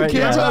 You Right, can't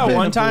yeah. stop Remember it.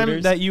 one time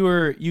Booters. that you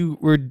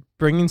were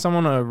bringing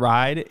someone a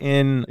ride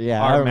in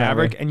Yeah, I our remember.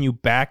 Maverick and you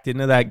backed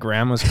into that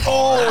grandma's car?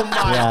 Oh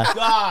my Yeah.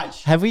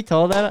 gosh. Have we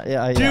told that?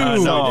 Yeah, yeah,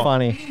 Dude, so no.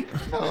 funny.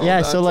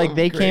 Yeah, so like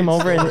they came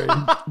over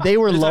and they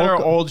were It's at our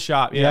local. old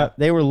shop. Yeah, Yeah,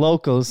 they were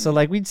locals. So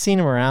like we'd seen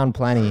them around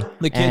plenty.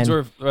 the kids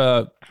and,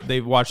 were they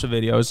watched the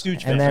videos.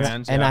 Huge and then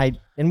fans, and yeah.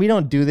 and we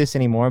don't do this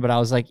anymore. But I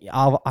was like,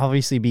 I'll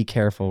obviously be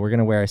careful. We're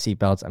gonna wear our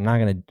seatbelts. I'm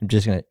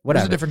just gonna It was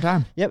whatever. a different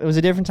time. Yep, it was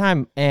a different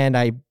time, and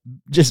I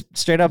just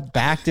straight up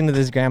backed into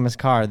this grandma's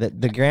car.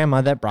 That the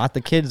grandma that brought the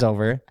kids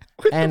over,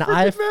 and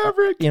I,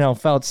 Maverick.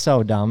 felt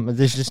so dumb.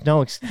 There's just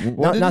no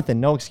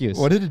nothing, no excuse.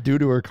 What did it do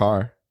to her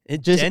car?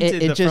 It Just-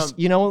 dented it the just, front,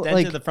 you know,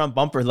 dented like- the front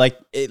bumper, like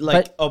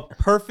a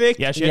perfect.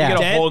 Yeah, she had to get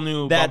a dent whole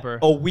new that bumper.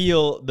 A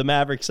wheel, the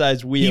Maverick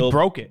size wheel,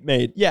 broke it.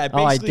 Made. Yeah,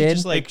 Oh, I basically did?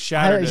 just like I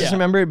shattered just it.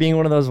 remember it being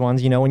one of those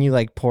ones, you know, when you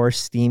like pour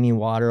steamy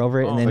water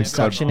over it Oh and my then God.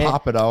 suction it.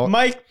 Pop it out.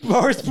 Mike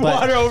pours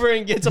water over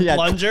and gets a Yeah.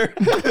 plunger.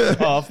 Oh,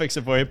 I'll fix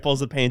it for you.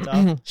 Pulls the paint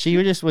off.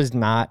 She just was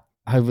not.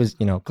 I was,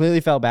 clearly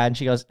felt bad. And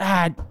she goes,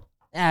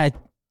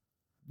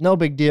 no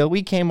big deal.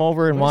 We came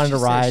over and What did wanted to she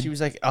say? ride. She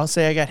was like, "I'll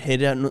say I got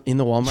hit in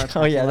the Walmart."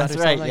 Oh yeah, parking lot that's or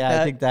right. something like Yeah,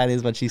 that. I think that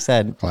is what she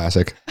said.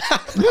 Classic.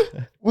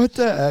 What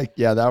the heck?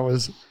 Yeah, that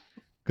was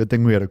good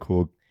thing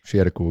she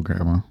had a cool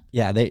grandma.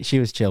 Yeah, she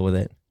was chill with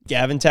it.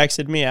 Gavin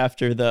texted me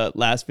after the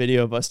last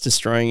video of us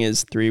destroying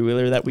his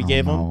 3-wheeler that we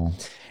gave him. No.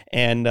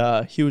 And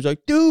he was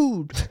like,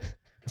 "Dude,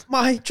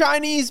 my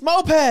Chinese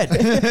moped.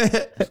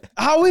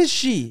 How is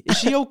she? Is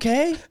she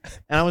okay?"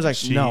 And I was like,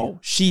 "No,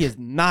 she is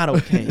not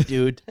okay,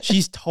 dude.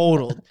 She's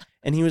totaled."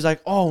 And he was like,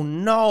 "Oh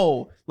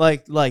no,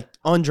 like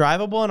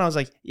undrivable." And I was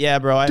like, "Yeah,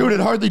 bro. Dude, it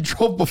hardly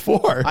drove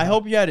before. I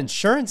hope you had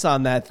insurance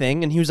on that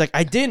thing." And he was like,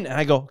 "I didn't." And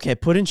I go, "Okay,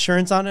 put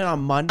insurance on it on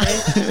Monday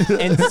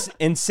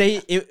and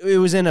say it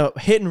was in a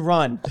hit and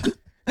run."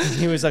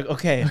 He was like,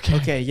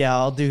 okay, yeah,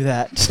 I'll do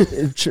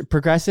that.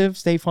 Progressive,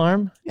 State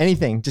Farm,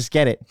 anything, just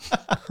get it.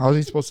 How's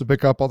he supposed to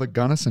pick up all the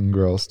Gunnison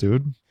girls,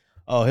 dude?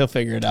 Oh, he'll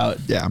figure it out.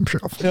 Yeah, I'm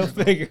sure. He'll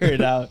figure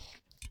it out.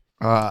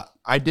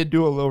 I did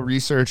do a little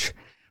research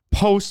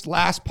post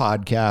last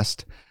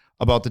podcast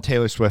about the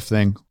Taylor Swift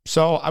thing.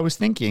 So I was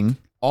thinking,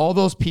 all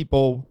those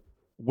people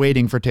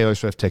waiting for Taylor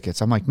Swift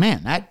tickets. I'm like,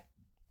 man, that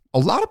a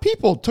lot of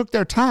people took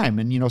their time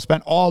and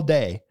spent all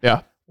day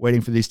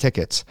waiting for these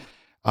tickets.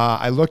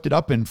 I looked it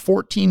up, and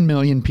 14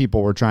 million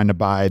people were trying to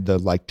buy the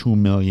 2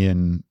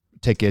 million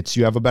tickets.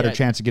 You have a better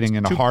chance of getting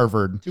into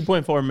Harvard.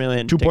 2.4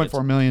 million.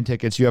 2.4 million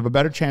tickets. You have a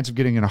better chance of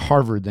getting into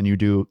Harvard than you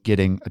do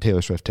getting a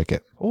Taylor Swift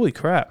ticket. Holy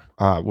crap.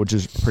 Which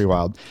is pretty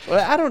wild.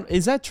 Well,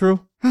 is that true?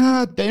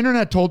 The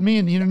internet told me,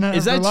 and the internet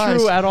Is that lies.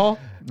 true at all?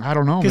 I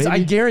don't know. Because I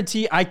maybe.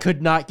 guarantee I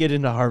could not get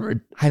into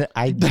Harvard. I Yeah,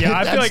 I feel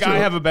That's like true. I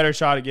have a better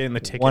shot at getting the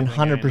ticket.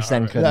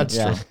 100% could. That's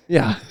yeah. true.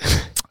 Yeah.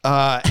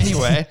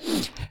 Anyway,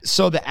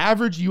 so the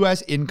average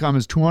U.S. income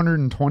is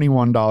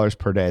 $221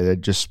 per day. They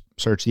just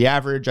searched the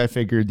average. I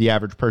figured the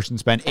average person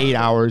spent 8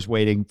 hours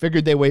waiting.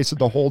 Figured they wasted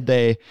the whole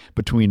day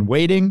between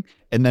waiting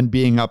and then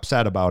being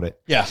upset about it.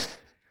 Yeah.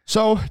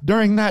 So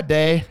during that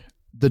day,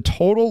 the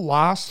total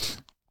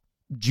lost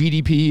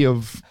GDP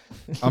of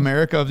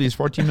America of these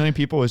 14 million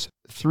people was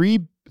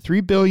 $3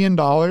 billion.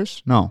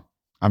 No,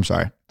 I'm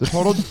sorry. The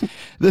total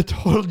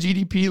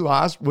GDP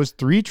loss was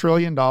 $3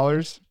 trillion.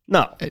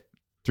 No.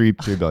 3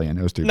 billion.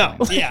 It was 3 No.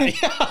 billion. Yeah.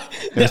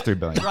 It was 3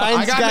 billion.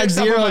 Ryan's got mixed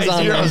up with my zeros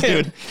on zeros,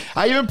 there. dude.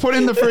 I even put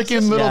in the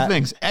freaking little Yeah.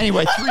 things.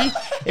 Anyway,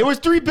 it was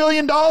 $3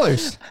 billion.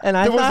 And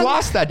I it was thought-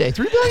 lost that day.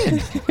 $3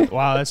 billion.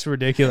 Wow, that's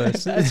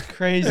ridiculous. That's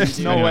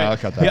crazy. No Anyway, way. I'll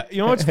cut that. Yeah, you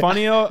know what's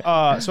funny though?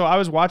 So I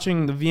was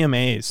watching the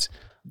VMAs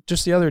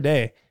just the other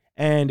day,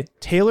 and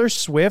Taylor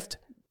Swift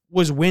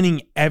was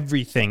winning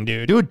everything,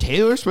 dude. Dude,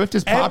 Taylor Swift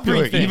is popular.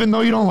 Everything. Even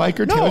though you don't like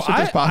her, No, Taylor Swift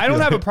is popular. I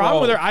don't have a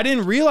problem with her. I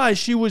didn't realize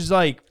she was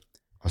like,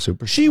 A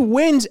super. she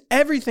wins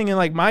everything. And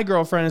like my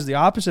girlfriend is the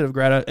opposite of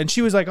Greta. And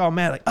she was like, oh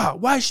man,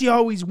 why is she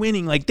always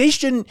winning? Like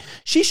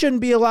she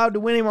shouldn't be allowed to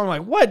win anymore. I'm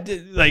like, what?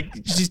 Like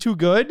she's too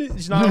good.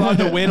 She's not allowed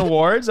to win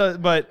awards.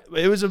 But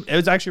it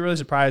was actually really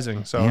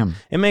surprising. So Damn.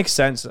 it makes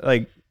sense.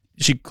 Like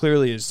she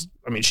clearly is.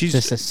 I mean, she's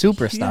Just a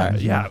superstar.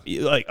 Yeah,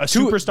 like a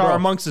superstar bro.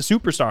 amongst the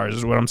superstars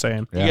is what I'm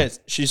saying. You guys,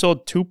 she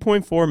sold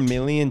 2.4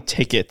 million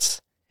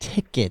tickets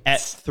Tickets. at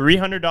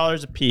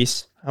 $300 a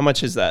piece. How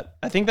much is that?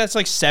 I think that's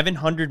like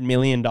 $700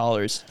 million.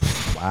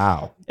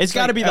 Wow. It's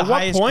got to be the At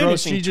what highest point grossing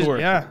is she just tour.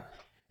 yeah?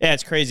 Yeah,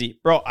 it's crazy.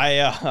 Bro,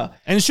 And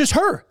it's just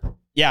her.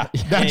 yeah.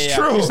 That's Yeah.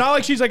 true. It's not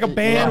like she's like a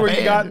band Yeah. where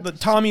you Band. got the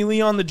Tommy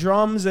Lee on the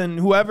drums and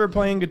whoever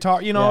playing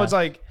guitar. You know, Yeah. it's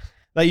like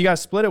you got to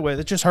split it with.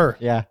 It's just her.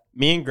 Yeah.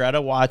 Me and Greta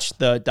watched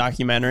the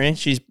documentary.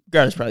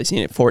 Greta's probably seen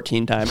it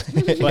 14 times,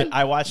 but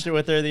I watched it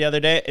with her the other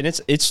day, and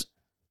it's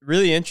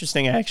really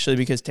interesting actually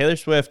because Taylor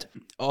Swift,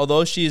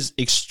 although she's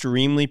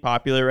extremely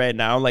popular right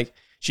now, like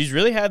she's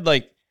really had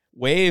like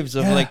waves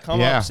of like come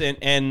ups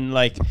and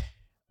like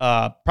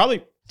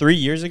probably 3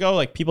 years ago,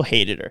 like people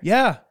hated her.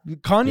 Yeah,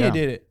 Kanye Yeah.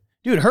 did it,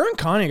 dude. Her and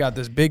Kanye got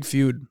this big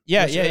feud.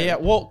 Yeah.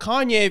 Well,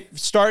 Kanye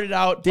started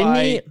out Didn't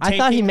by he? I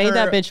thought he taking made her-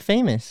 that bitch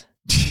famous.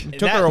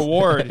 Took her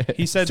award.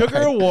 He said took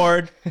her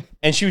award,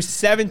 and she was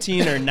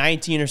 17 or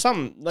 19 or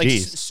something like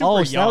Jeez. super Oh,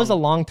 young. so that was a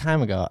long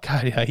time ago.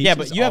 God, yeah, he's Yeah,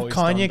 just but you have always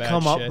done Kanye bad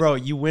come up, shit. bro.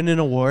 You win an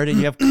award, and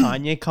you have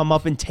Kanye come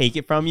up and take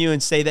it from you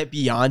and say that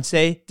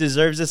Beyonce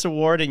deserves this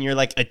award, and you're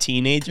like a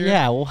teenager.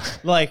 Yeah. Well,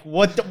 Like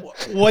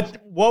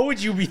what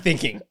would you be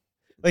thinking?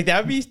 Like that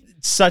would be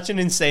such an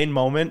insane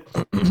moment.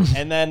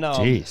 And then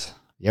Jeez.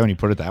 Yeah, when you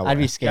put it that way. I'd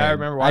be scared. Yeah, I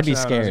remember I'd watching be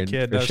that when I was a scared.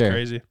 kid. For That was sure.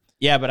 crazy.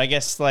 yeah, but I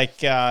guess like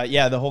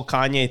the whole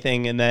Kanye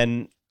thing, and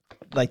then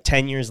like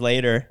 10 years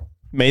later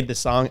made the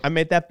song I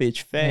Made That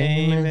Bitch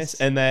Famous.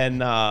 And then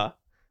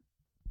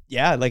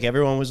like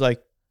everyone was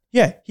like,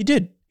 yeah, he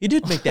did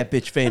make that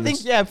bitch I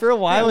famous. think for a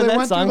while when they that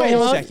went song through came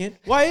the out, Second,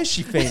 why is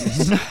she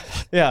famous?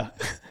 Yeah,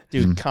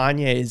 dude,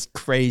 Kanye is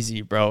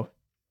crazy, bro.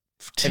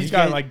 Have you He's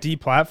got guys- like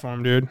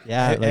deplatformed, dude.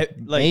 yeah, like,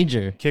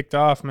 major. Kicked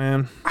off,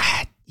 man.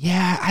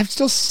 Yeah, I've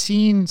still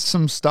seen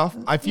some stuff.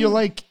 I feel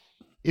like,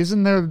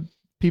 isn't there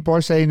people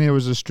are saying it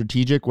was a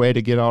strategic way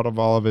to get out of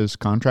all of his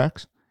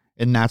contracts?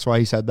 And that's why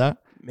he said that?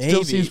 Still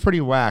Maybe. seems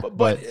pretty whack.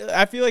 But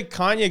I feel like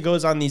Kanye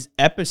goes on these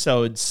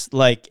episodes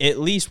like at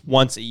least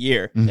once a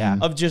year Yeah.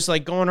 of just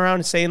like going around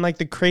and saying like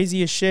the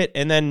craziest shit.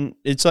 And then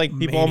it's like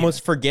people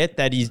almost forget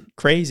that he's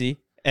crazy.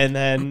 And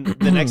then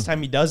the next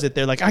time he does it,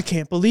 they're like, I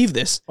can't believe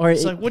this. Or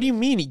it's it- like, what do you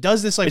mean? He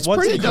does this like It's once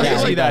a pretty year.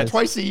 crazy Yeah, he that does.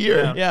 twice a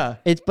year. Yeah.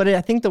 But I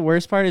think the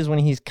worst part is when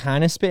he's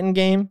kind of spitting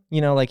game,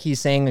 like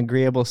he's saying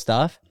agreeable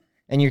stuff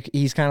and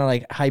he's kind of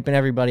like hyping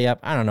everybody up.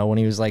 I don't know, when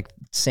he was like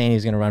saying he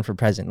was going to run for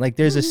president. Like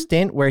there's a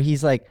stint where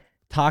he's like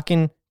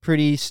talking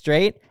pretty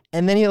straight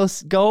and then he'll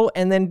go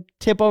and then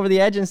tip over the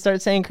edge and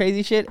start saying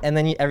crazy shit. And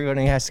then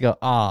everybody has to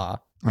go,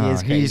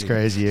 He's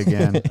crazy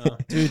again.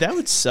 Dude, that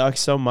would suck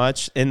so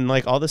much. And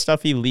like all the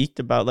stuff he leaked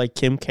about like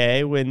Kim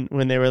K when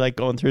they were like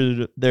going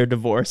through their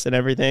divorce and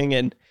everything.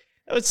 And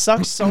it would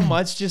suck so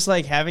much just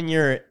like having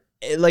your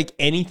like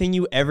anything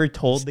you ever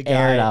told the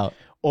air guy it out.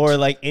 or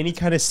like any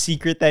kind of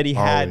secret that he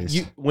had.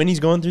 Always. When he's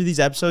going through these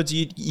episodes,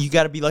 you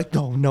got to be like,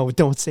 no,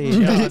 don't say it.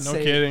 Yeah, Don't no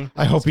say it." kidding.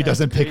 I hope he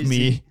doesn't pick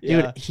me.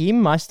 Yeah. Dude, he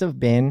must have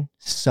been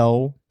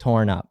so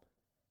torn up.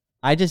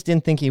 I just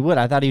didn't think he would.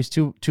 I thought he was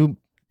too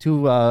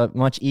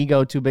much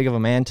ego, too big of a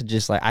man to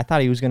just like. I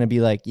thought he was gonna be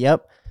like,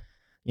 "Yep,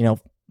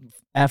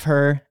 F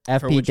her, F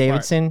For Pete which part?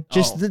 Davidson,"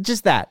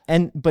 just that.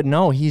 But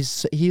no, he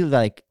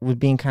like was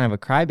being kind of a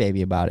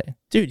crybaby about it.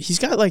 Dude, he's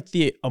got like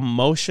the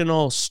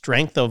emotional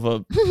strength of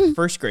a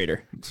first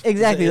grader.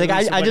 Exactly. At Like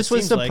least I what it just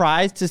was seems like.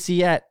 surprised to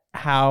see at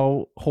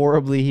how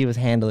horribly he was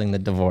handling the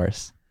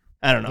divorce.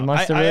 I don't know. He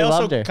must have I really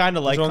also loved her. kind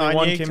of like There's only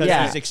one Kanye Kim because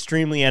Yeah. he's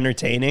extremely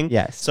entertaining.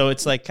 Yes. So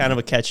it's like kind of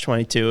a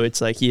catch-22.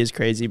 It's like he is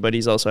crazy, but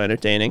he's also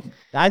entertaining.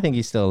 I think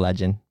he's still a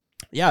legend.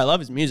 Yeah, I love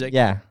his music.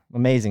 Yeah,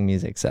 amazing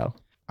music. So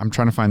I'm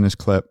trying to find this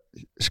clip.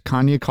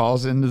 Kanye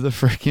calls into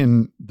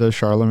the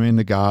Charlemagne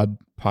the God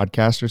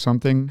podcast or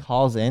something.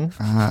 calls in.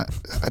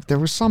 There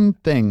was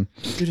something.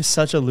 Dude is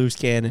such a loose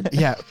cannon.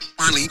 Yeah.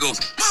 Finally, he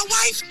goes, "My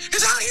wife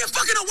is out here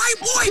fucking a white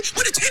boy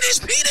with a 10-inch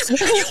penis, and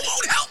you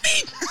won't help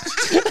me."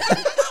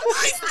 "My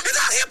wife is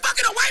out here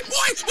fucking a white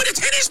boy with a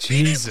 10-inch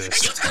penis,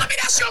 and you telling me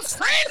that's your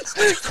friend?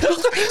 But you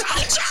supposed to be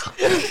told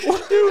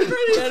you."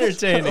 Pretty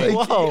entertaining.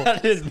 Whoa.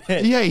 That is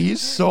it. Yeah,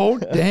 he's so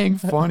dang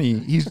funny.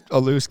 He's a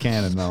loose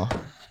cannon though.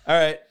 All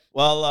right.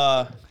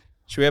 Well,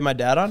 should we have my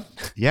dad on?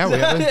 Yeah, we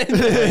have it.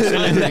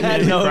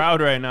 He's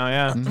proud right now.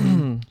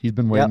 Yeah. He's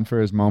been waiting for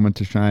his moment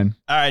to shine.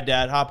 All right,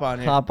 Dad, hop on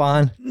here. Hop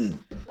on.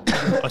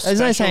 A It's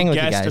nice hanging with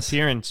you guest guys.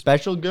 appearance.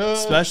 Special good.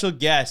 Special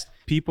guest.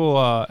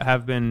 People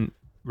have been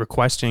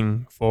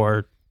requesting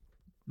for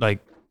like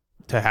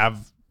to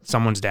have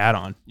someone's dad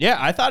on. Yeah,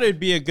 I thought it'd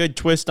be a good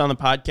twist on the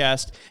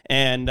podcast.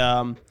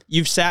 And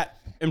you've sat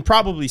in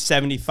probably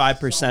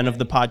 75% of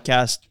the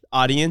podcast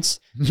audience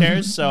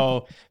chairs.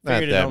 So Not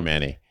figured it that out.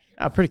 many.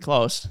 Pretty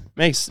close.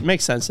 Makes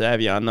sense to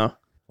have you on, though.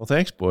 Well,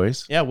 thanks,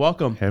 boys. Yeah,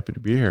 welcome. Happy to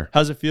be here.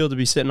 How's it feel to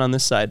be sitting on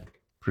this side?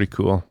 Pretty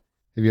cool.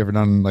 Have you ever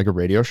done like a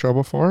radio show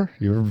before?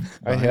 You ever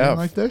I done have. anything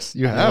like this?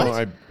 You You have. know,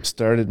 I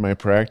started my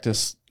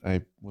practice.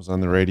 I was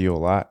on the radio a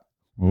lot,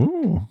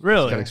 Ooh,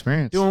 Really? got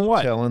experience. Doing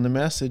what? telling the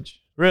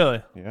message.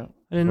 Really? Yeah.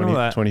 I didn't know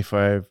that.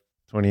 25,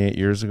 28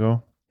 years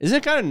ago. Isn't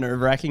it kind of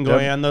nerve-wracking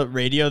going on the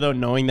radio, though,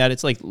 knowing that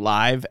it's like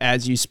live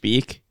as you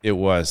speak? It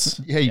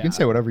was Yeah, you can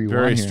say whatever you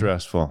very want here.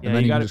 stressful. Yeah, And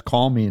then you you can gotta- just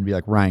call me and be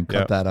like, Ryan, cut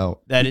Yep. that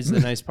out. That is the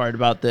nice part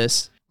about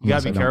this. You gotta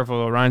Yes, I be don't. careful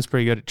though. Ryan's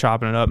pretty good at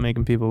chopping it up,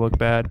 making people look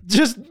bad.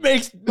 Just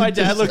makes my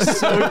dad look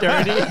so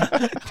dirty.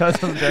 Does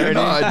him dirty.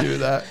 No, I do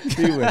that.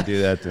 He wouldn't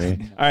do that to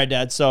me. All right,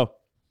 Dad. So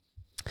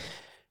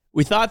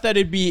we thought that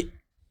it'd be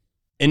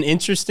an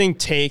interesting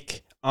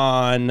take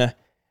on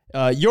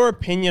your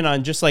opinion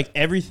on just like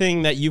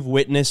everything that you've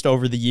witnessed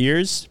over the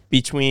years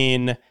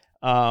between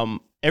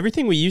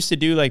everything we used to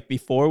do like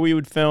before we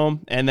would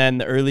film and then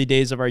the early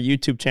days of our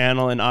YouTube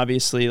channel. And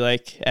obviously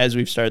like as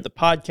we've started the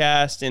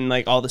podcast and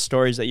like all the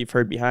stories that you've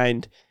heard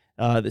behind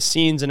the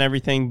scenes and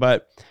everything.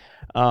 But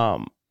I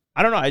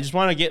don't know. I just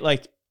want to get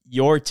like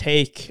your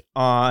take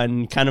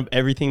on kind of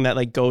everything that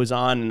like goes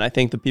on. And I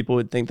think the people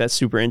would think that's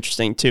super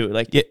interesting too.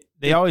 Like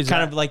They always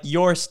kind of like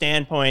your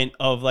standpoint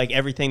of like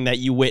everything that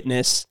you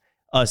witness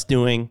us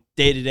doing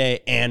day to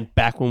day and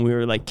back when we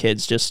were like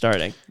kids just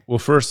starting. Well,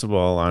 first of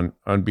all,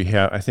 on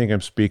behalf, I think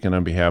I'm speaking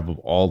on behalf of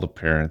all the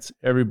parents.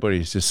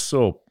 Everybody's just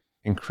so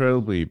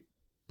incredibly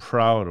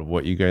proud of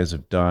what you guys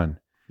have done.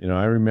 You know,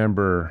 I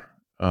remember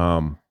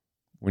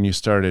when you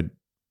started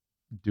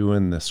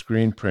doing the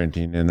screen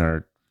printing in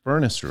our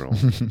furnace room,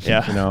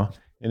 Yeah. you know,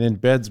 and in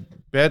Bed's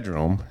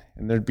bedroom,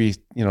 and there'd be,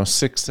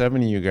 6,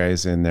 7 of you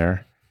guys in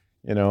there,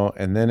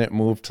 and then it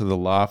moved to the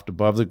loft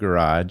above the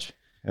garage.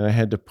 And I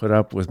had to put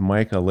up with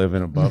Micah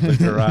living above the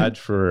garage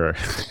for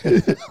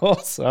all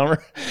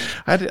summer.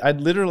 I'd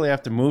literally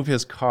have to move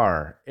his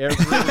car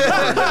every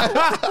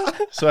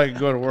morning so I could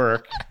go to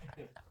work.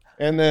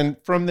 And then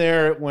from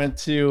there, it went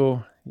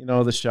to,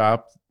 the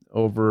shop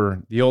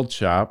over the old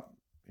shop.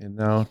 And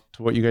now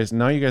to what you guys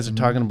are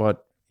talking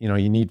about,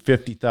 you need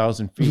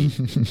 50,000 feet.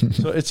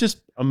 So it's just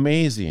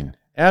amazing.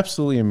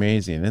 Absolutely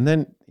amazing. And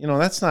then,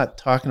 that's not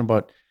talking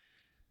about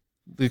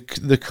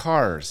the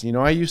cars.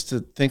 I used to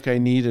think I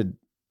needed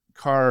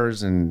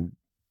cars and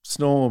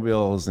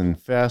snowmobiles and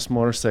fast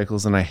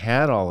motorcycles, and I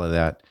had all of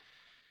that.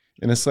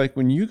 And it's like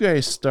when you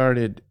guys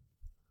started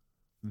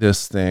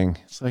this thing,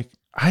 it's like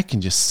I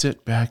can just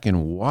sit back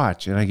and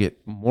watch, and I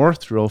get more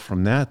thrill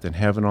from that than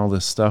having all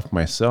this stuff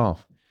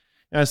myself.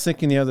 And I was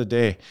thinking the other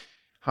day,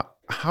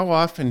 how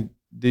often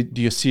do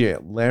you see a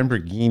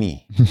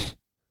Lamborghini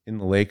in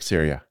the lakes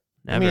area?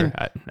 Never.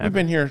 We've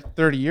been here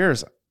 30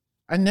 years.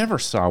 I never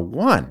saw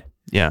one.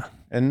 Yeah.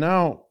 And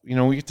now,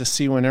 we get to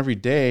see one every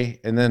day,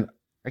 and then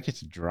I get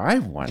to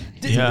drive one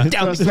Yeah.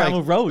 Down the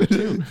gravel road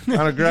too.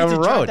 on a gravel You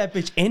get to drive road. that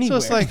bitch So anywhere.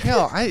 it's like,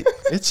 hell,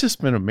 it's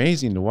just been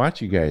amazing to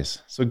watch you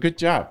guys. So good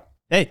job.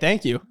 Hey,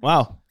 thank you.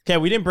 Wow. Okay,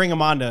 we didn't bring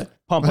him on to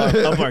pump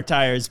up our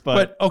tires,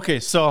 but But okay,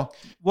 so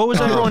What was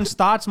everyone's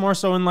thoughts more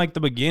so in like the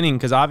beginning?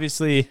 Because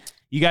obviously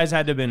you guys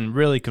had to have been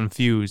really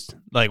confused.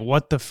 Like,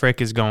 what the frick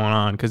is going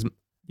on? Because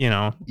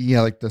Yeah,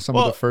 like some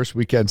of the first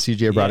weekend,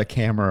 CJ brought a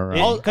camera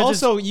around.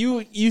 Also,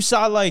 you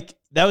saw like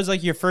that was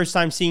like your first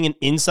time seeing an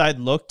inside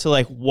look to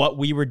like what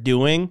we were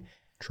doing.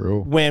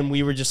 True. When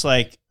we were just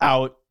like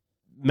out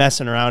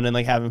messing around and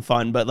like having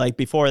fun, but like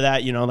before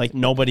that, like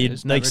nobody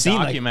had like seen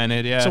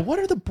documented. So what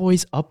are the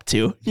boys up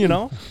to?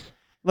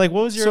 Like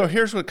what was your? So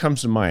here's what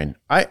comes to mind.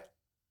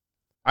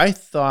 I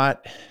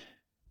thought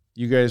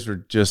you guys were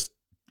just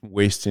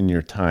wasting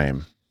your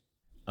time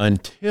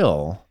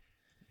until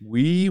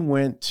we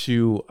went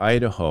to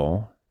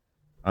Idaho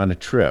on a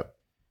trip,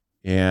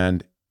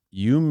 and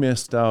you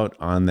missed out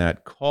on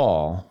that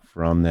call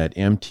from that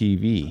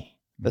MTV.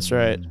 That's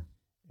right.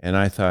 And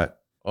I thought,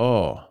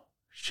 oh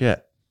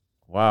shit,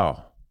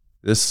 wow,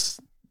 this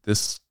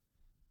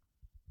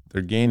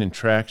they're gaining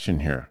traction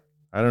here.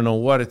 I don't know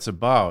what it's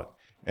about.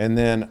 And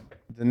then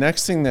the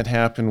next thing that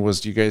happened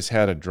was you guys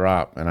had a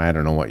drop, and I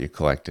don't know what you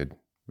collected,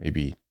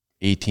 maybe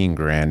 18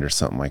 grand or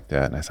something like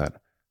that. And I thought,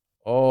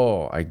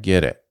 oh, I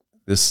get it.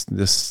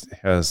 This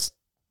has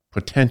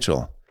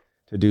potential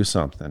to do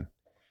something.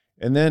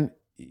 And then,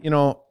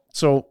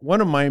 so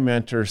one of my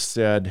mentors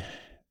said,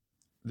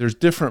 there's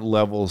different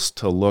levels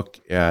to look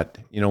at.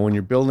 When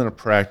you're building a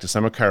practice,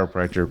 I'm a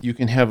chiropractor, you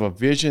can have a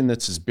vision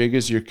that's as big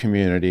as your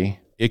community.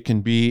 It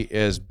can be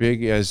as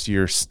big as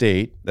your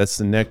state. That's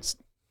the next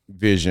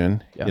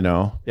vision,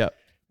 Yeah.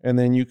 And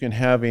then you can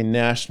have a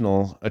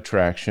national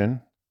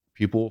attraction.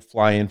 People will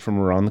fly in from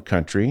around the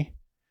country.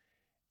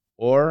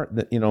 Or,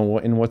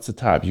 and what's the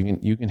top?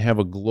 You can have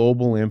a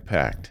global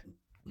impact,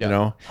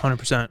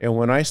 100%. And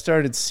when I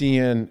started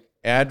seeing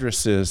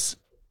addresses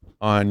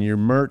on your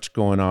merch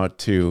going out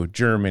to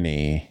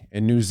Germany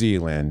and New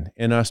Zealand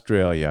and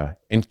Australia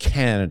and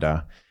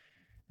Canada,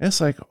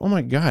 it's like, oh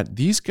my God,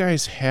 these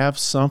guys have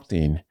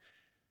something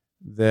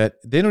that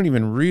they don't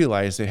even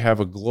realize they have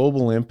a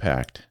global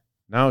impact.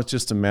 Now it's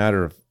just a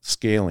matter of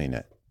scaling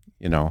it,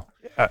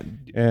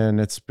 and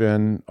it's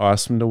been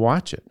awesome to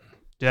watch it.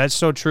 That's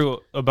so true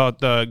about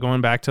the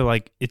going back to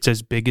like it's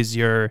as big as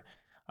your,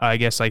 I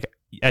guess like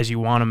as you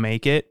want to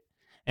make it.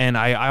 And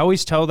I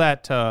always tell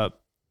that to,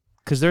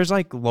 because there's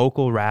like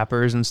local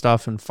rappers and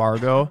stuff in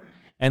Fargo,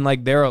 and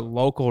like they're a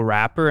local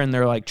rapper and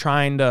they're like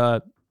trying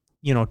to,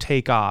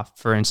 take off,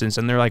 for instance,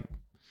 and they're like,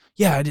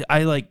 yeah,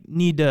 I like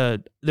need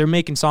to. They're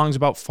making songs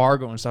about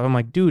Fargo and stuff. I'm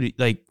like, dude,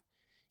 like,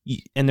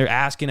 and they're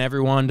asking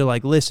everyone to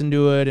like listen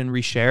to it and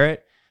reshare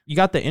it. You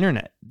got the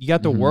internet, you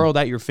got the world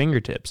at your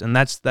fingertips, and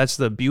that's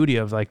the beauty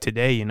of like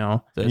today.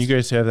 And you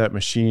guys have that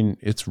machine;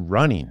 it's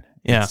running.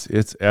 Yeah,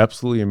 it's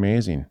absolutely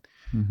amazing.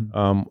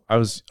 Mm-hmm. I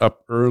was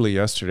up early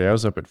yesterday. I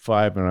was up at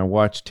 5 and I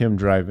watched Tim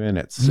drive in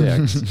at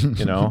 6,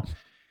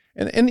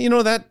 and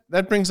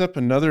that brings up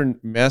another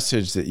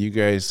message that you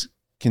guys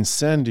can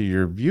send to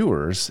your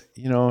viewers.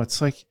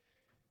 It's like,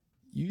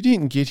 you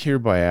didn't get here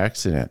by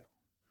accident.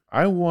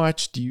 I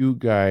watched you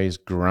guys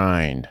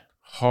grind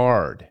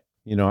hard.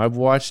 I've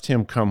watched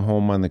him come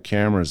home on the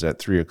cameras at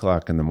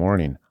 3:00 in the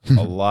morning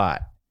a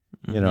lot,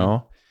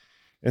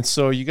 and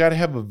so you got to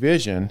have a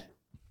vision.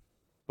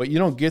 But you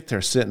don't get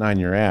there sitting on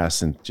your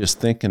ass and just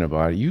thinking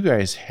about it. You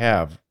guys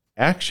have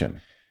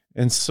action.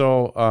 And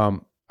so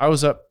I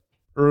was up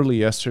early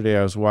yesterday.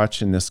 I was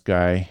watching this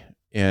guy,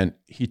 and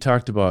he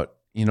talked about,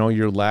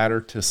 your ladder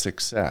to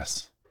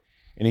success.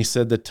 And he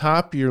said the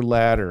top of your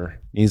ladder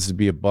needs to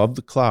be above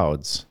the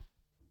clouds.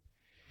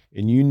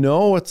 And you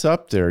know what's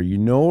up there. You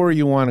know where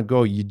you want to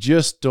go. You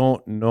just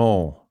don't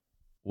know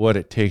what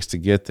it takes to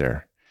get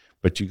there.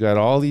 But you got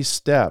all these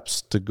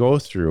steps to go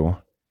through.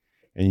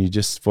 And you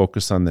just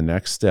focus on the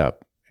next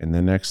step and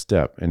the next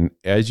step. And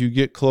as you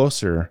get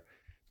closer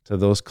to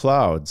those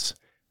clouds,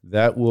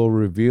 that will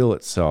reveal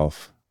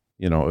itself,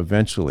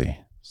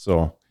 eventually.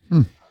 So,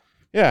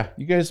 yeah,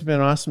 you guys have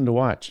been awesome to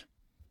watch.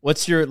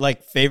 What's your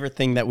like favorite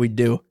thing that we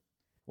do?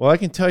 Well, I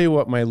can tell you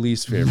what my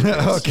least favorite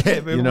is.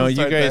 Okay.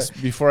 You guys,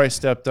 before I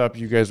stepped up,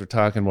 you guys were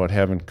talking about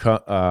having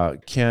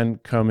Ken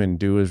come and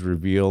do his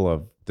reveal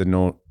of the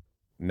no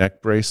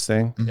neck brace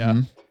thing.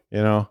 Yeah.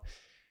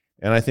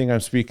 And I think I'm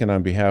speaking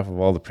on behalf of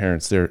all the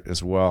parents there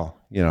as well.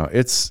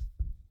 I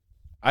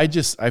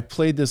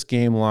played this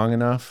game long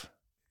enough.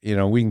 We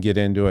can get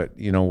into it.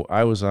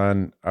 I was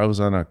on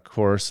a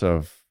course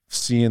of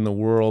seeing the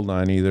world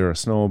on either a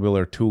snowmobile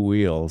or 2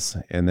 wheels,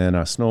 and then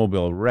a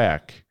snowmobile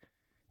wreck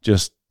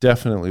just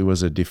definitely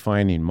was a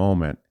defining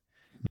moment.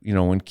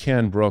 When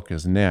Ken broke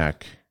his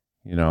neck,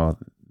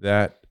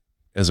 that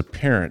as a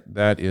parent,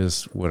 that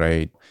is what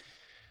I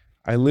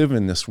live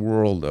in this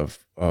world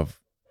of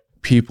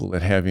people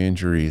that have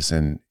injuries,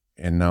 and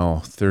now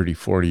 30,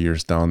 40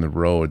 years down the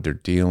road, they're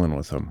dealing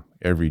with them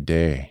every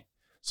day.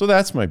 So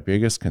that's my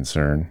biggest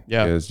concern,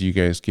 is you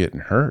guys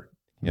getting hurt,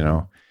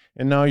 and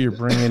now you're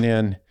bringing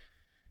in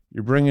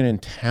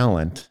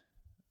talent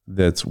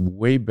that's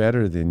way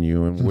better than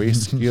you and way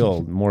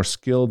more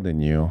skilled than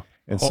you.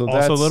 And so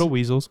that's also little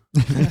weasels.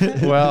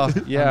 Well,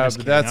 yeah,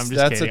 but that's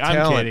a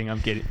talent.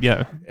 I'm kidding.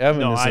 Yeah.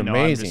 Evan is I know,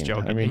 amazing. I'm just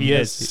joking. I mean, he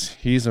is.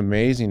 He's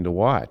amazing to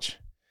watch.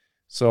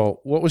 So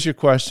what was your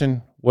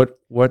question?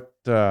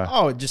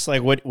 Oh, just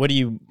like what do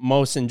you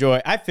most enjoy?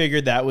 I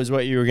figured that was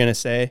what you were gonna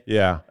say.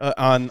 Yeah.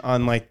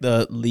 On like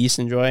the least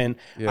enjoy, and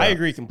I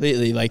agree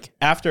completely. Like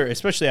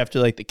especially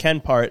after like the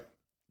Ken part,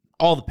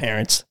 all the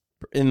parents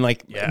and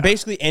like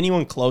basically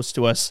anyone close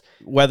to us,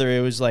 whether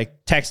it was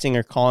like texting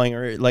or calling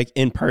or like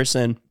in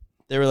person,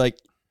 they were like,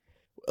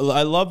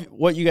 "I love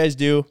what you guys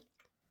do,"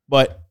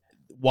 but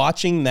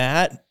watching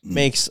that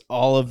makes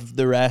all of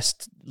the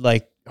rest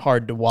like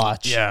hard to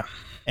watch. Yeah.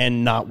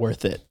 And not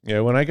worth it. Yeah,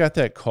 when I got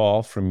that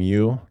call from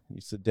you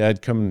said,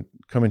 Dad, come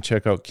and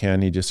check out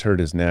Ken. He just hurt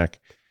his neck.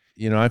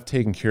 You know, I've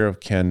taken care of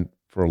Ken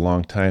for a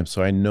long time,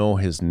 so I know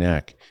his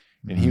neck.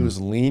 And he was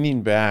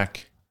leaning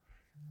back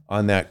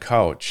on that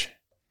couch,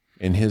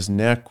 and his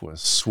neck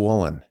was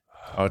swollen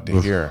out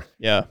to here.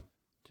 Yeah.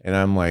 And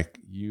I'm like,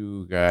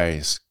 you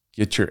guys,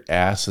 get your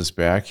asses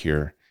back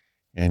here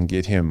and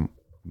get him,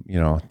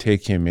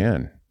 take him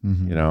in,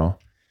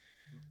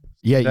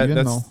 Yeah,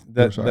 that's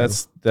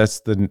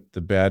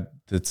the bad,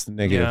 that's the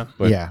negative.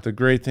 Yeah. But the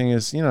great thing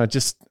is,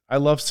 I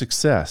love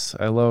success.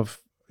 I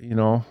love,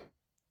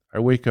 I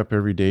wake up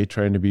every day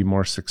trying to be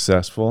more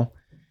successful,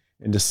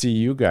 and to see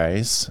you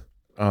guys,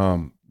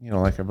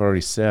 like I've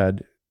already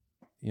said,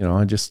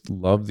 I just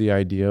love the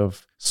idea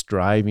of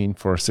striving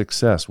for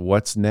success.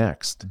 What's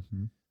next?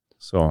 Mm-hmm.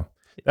 So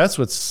that's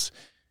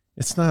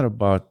it's not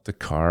about the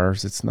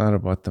cars. It's not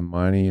about the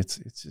money. It's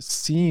just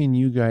seeing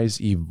you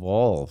guys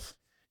evolve.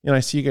 I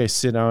see you guys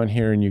sit down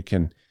here and you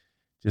can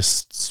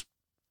just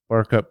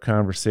spark up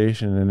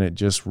conversation and it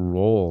just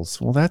rolls.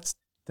 Well, that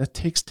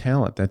takes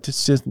talent. That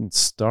just doesn't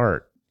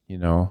start,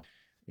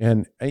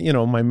 And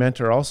my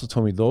mentor also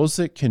told me those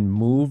that can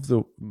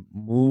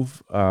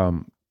move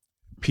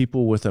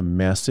people with a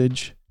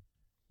message,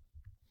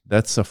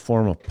 that's a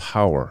form of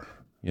power,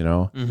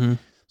 Mm-hmm.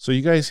 So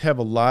you guys have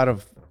a lot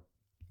of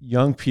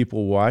young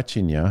people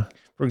watching you.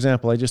 For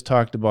example, I just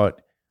talked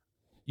about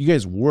you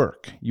guys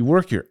work. You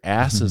work your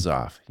asses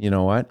off. You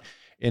know what?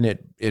 And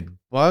it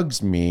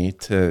bugs me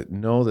to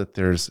know that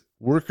there's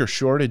worker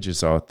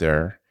shortages out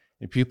there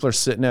and people are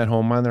sitting at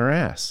home on their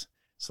ass.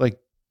 It's like,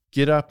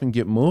 get up and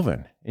get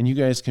moving. And you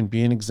guys can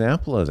be an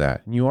example of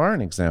that. And you are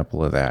an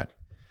example of that.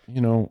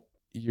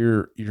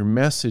 Your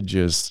message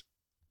is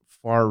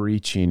far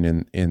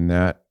reaching in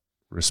that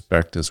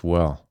respect as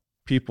well.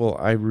 People,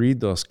 I read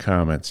those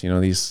comments,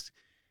 these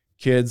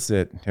kids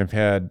that have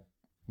had,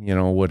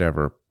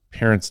 whatever,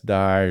 parents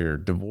die or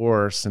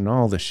divorce and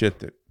all the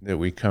shit that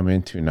we come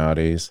into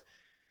nowadays.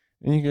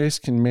 And you guys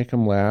can make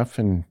them laugh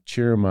and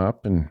cheer them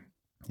up and,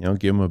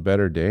 give them a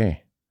better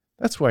day.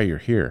 That's why you're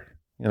here,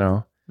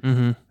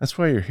 Mm-hmm. That's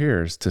why you're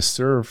here, is to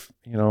serve,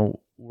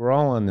 we're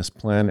all on this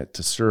planet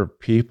to serve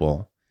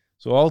people.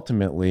 So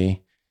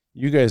ultimately,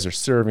 you guys are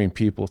serving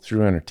people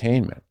through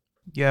entertainment.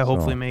 Yeah,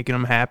 hopefully making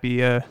them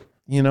happy.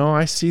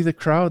 I see the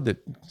crowd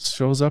that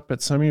shows up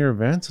at some of your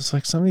events. It's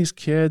like some of these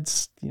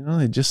kids,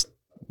 they just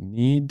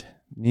need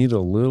a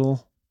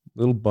little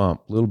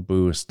bump, little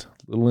boost,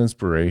 little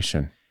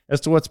inspiration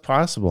as to what's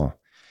possible.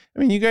 I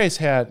mean, you guys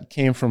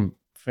came from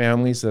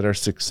families that are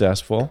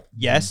successful.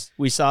 Yes,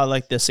 we saw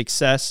like the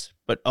success,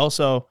 but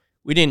also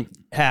we didn't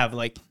have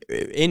like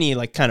any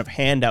like kind of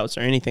handouts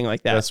or anything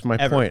like that. That's my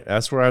point.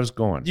 That's where I was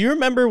going. Do you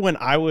remember when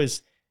I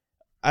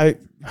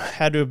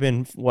had to have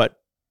been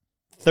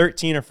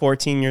 13 or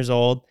 14 years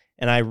old,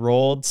 and I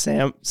rolled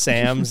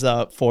Sam's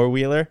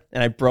four-wheeler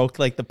and I broke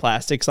like the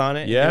plastics on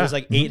it. Yeah. It was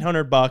like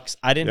 $800.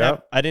 I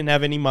didn't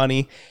have any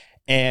money.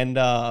 And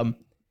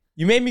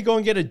you made me go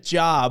and get a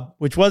job,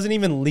 which wasn't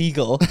even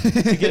legal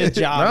to get a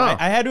job. No.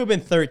 I had to have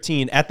been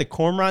 13 at the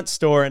Cormorant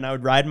store, and I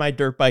would ride my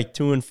dirt bike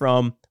to and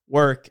from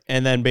work.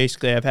 And then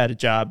basically I've had a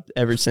job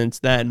ever since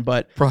then.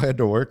 But probably had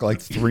to work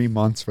like 3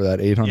 months for that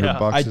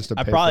 $800 just to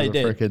pay for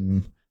the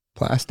freaking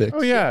plastics.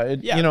 Oh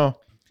yeah.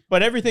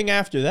 But everything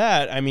after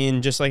that, I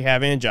mean, just like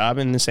having a job,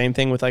 and the same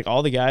thing with like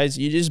all the guys,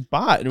 you just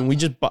bought, and we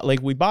just bought,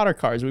 like we bought our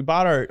cars, we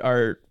bought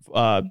our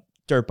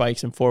dirt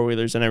bikes and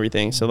four-wheelers and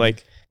everything. So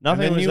like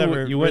nothing was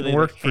ever you went really and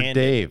worked like for handed.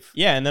 Dave.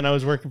 Yeah, and then I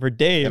was working for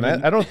Dave.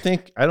 And I don't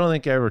think I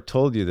ever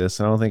told you this,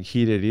 and I don't think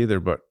he did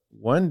either, but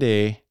one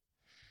day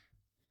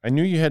I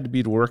knew you had to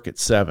be to work at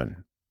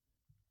 7.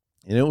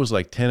 And it was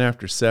like 10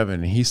 after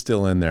 7, and he's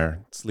still in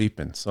there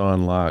sleeping,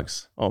 sawing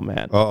logs. Oh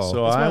man! Oh,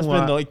 So this I must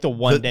have been like the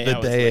one day I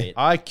was late.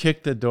 I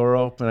kicked the door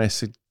open. I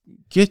said,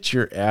 "Get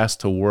your ass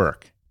to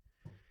work."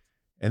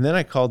 And then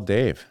I called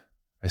Dave.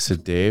 I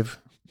said, "Dave,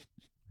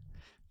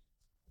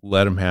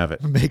 let him have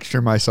it." Make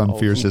sure my son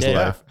fears he his did.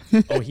 life.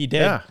 Oh, he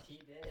did. Yeah.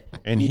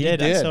 And he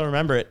did. I still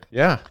remember it.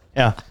 Yeah.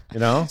 Yeah.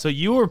 So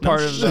you were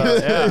part of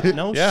the.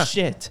 No Yeah.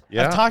 shit.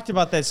 Yeah. I've talked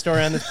about that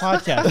story on this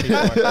podcast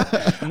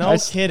before. No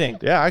kidding.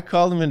 Yeah, I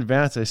called him in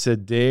advance. I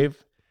said, "Dave,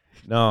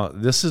 no,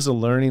 this is a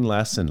learning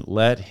lesson.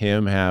 Let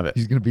him have it."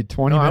 He's going to be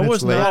 20 No, I minutes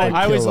was late. not. and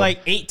I kill was him.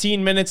 like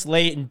 18 minutes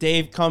late, and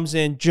Dave comes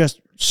in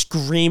just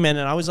screaming,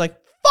 and I was like,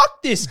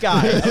 fuck this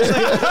guy.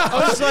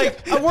 I was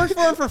like, I worked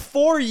for him for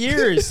 4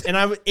 years, and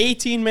I'm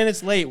 18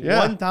 minutes late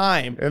one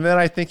time. And then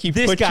I think he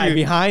This put guy you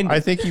behind me. I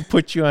think he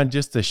put you on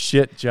just a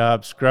shit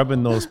job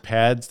scrubbing those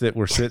pads that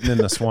were sitting in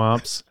the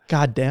swamps.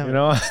 God damn it. You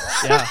know?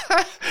 Yeah.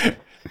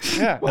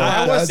 Yeah.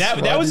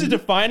 That was a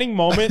defining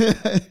moment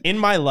in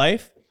my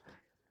life.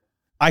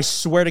 I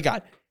swear to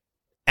God.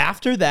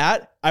 After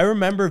that, I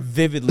remember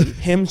vividly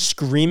him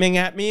screaming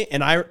at me.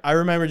 And I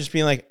remember just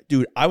being like,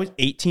 dude, I was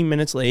 18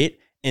 minutes late.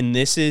 And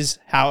this is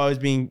how I was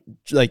being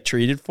like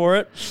treated for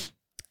it.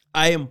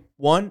 I am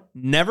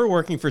never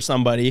working for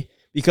somebody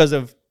because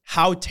of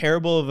how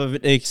terrible of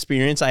an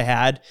experience I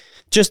had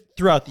just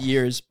throughout the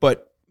years,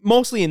 but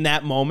mostly in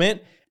that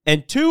moment.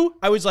 And 2,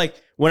 I was like,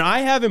 when I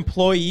have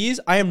employees,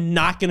 I am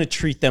not going to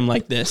treat them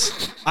like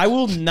this. I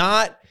will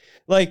not,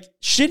 like,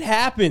 shit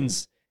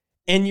happens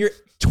and you're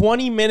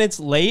 20 minutes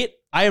late.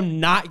 I am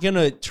not going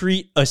to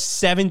treat a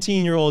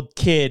 17-year-old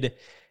kid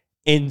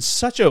in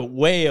such a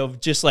way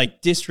of just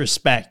like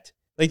disrespect.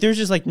 Like there's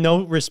just like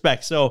no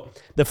respect. So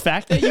the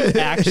fact that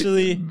you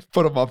actually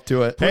put him up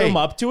to it. put him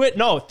up to it.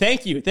 No,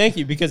 thank you.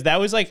 Because that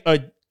was like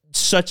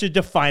such a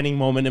defining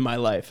moment in my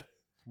life,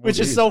 which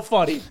is so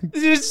funny.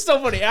 It's so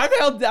funny.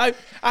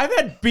 I've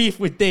had beef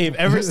with Dave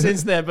ever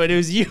since then, but it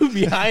was you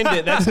behind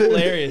it. That's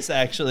hilarious,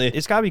 actually.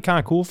 It's got to be kind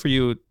of cool for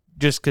you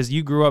just because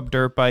you grew up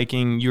dirt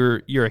biking.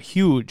 You're a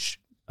huge,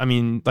 I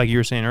mean, like you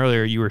were saying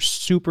earlier, you were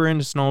super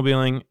into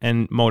snowmobiling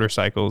and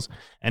motorcycles.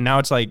 And now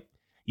it's like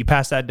you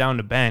pass that down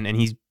to Ben and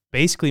he's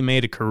basically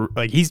made a career.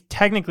 Like he's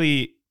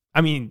technically,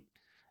 I mean,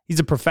 he's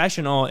a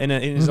professional in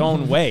his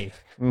own way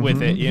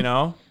with it, you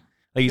know?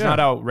 Like he's not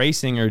out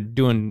racing or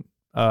doing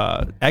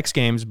X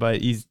Games, but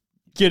he's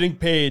getting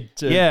paid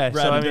to ride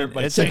so, a dirt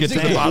bike. It's to get to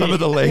the bottom of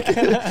the lake.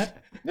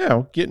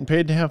 Yeah, getting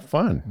paid to have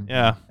fun.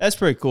 Yeah. That's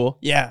pretty cool.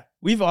 Yeah.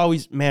 We've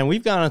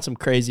gone on some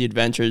crazy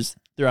adventures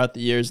throughout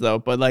the years though.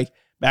 But like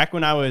back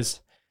when I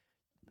was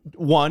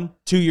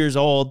 2 years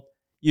old,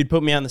 you'd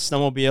put me on the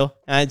snowmobile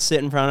and I'd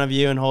sit in front of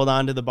you and hold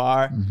on to the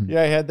bar.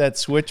 Yeah, I had that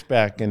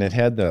switchback and it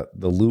had the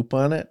loop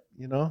on it,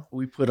 you know?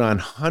 We put on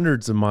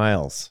hundreds of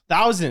miles.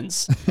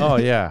 Thousands. Oh,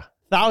 yeah.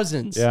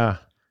 Thousands. Yeah.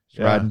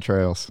 Riding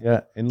trails.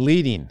 Yeah, and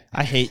leading.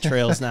 I hate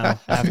trails now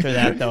after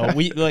that though.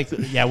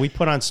 We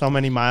put on so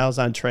many miles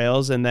on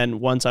trails, and then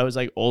once I was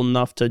like old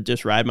enough to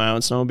just ride my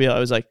own snowmobile, I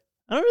was like,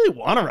 I don't really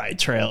want to ride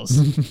trails.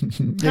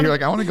 You're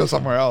like, I want to go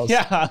somewhere else.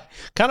 Yeah,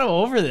 kind of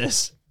over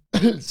this.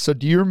 So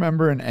do you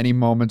remember in any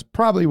moments,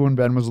 probably when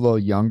Ben was a little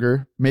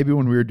younger, maybe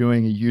when we were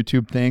doing a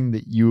YouTube thing,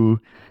 that you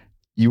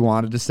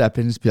wanted to step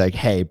in and just be like,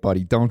 hey,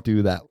 buddy, don't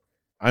do that?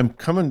 I'm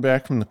coming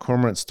back from the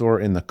Cormorant store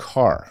in the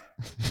car.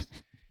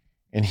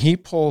 And he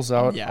pulls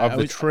out of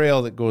the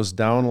trail that goes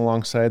down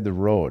alongside the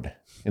road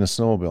in a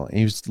snowmobile. And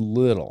he was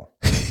little.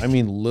 I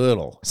mean,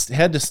 little.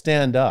 Had to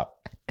stand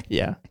up.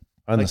 Yeah.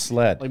 On the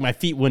sled. Like my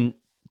feet wouldn't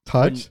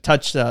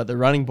touch the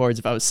running boards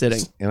if I was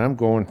sitting. And I'm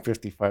going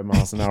 55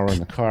 miles an hour in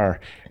the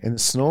car. And the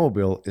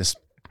snowmobile is,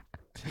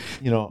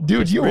 you know.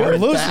 Dude, you were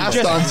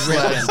fast on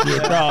sleds,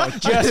 dude. Bro,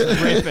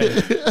 just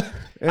ripping.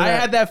 I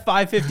had that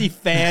 550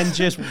 fan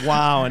just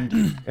wound.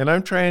 And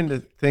I'm trying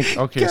to think,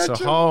 okay, so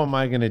how am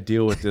I going to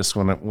deal with this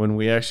when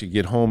we actually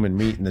get home and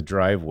meet in the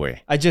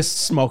driveway? I just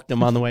smoked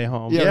him on the way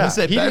home. Yeah.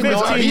 He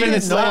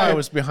didn't know I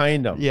was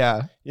behind him.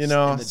 Yeah. You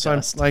know, so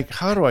I'm like,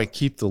 how do I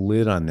keep the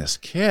lid on this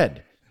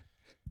kid?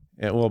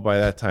 And well, by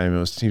that time, he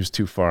was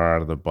too far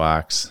out of the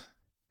box.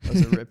 That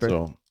was a ripper.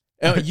 So,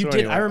 you did.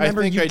 anyway, I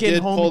remember you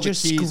getting home and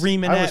just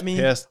screaming at me.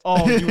 Pissed.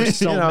 Oh, you were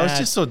so mad. It's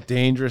just so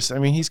dangerous. I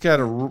mean, he's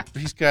got a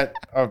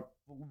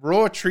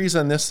row of trees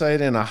on this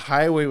side and a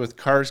highway with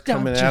cars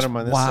coming at him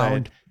on this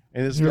side.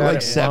 And you're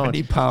like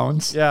 70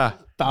 pounds. Yeah.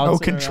 No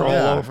control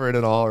over it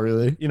at all,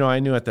 really. You know,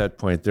 I knew at that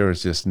point there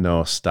was just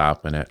no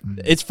stopping it.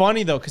 It's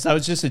funny, though, because I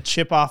was just a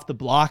chip off the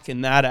block in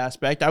that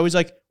aspect. I was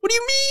like, what do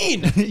you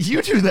mean?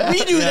 You do that.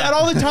 We do that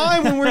all the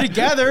time when we're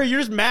together.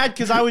 You're just mad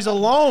because I was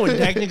alone,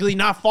 technically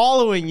not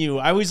following you.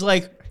 I was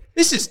like,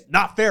 this is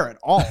not fair at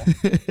all.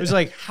 It was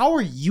like, how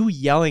are you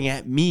yelling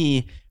at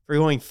me for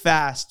going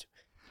fast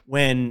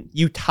when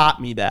you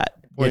taught me that?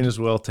 Point is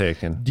well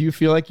taken. Do you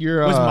feel like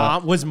you're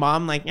was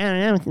mom like, I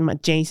don't know,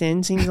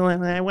 Jason seems like,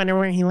 I wonder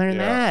where he learned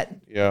that.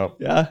 Yeah.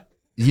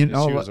 You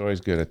know, she was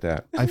always good at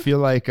that. I feel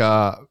like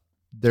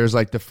there's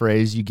like the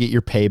phrase, you get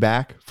your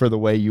payback for the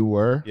way you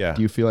were. Yeah.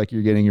 Do you feel like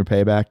you're getting your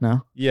payback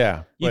now?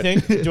 Yeah. You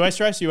think? Do I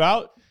stress you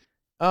out?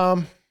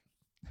 You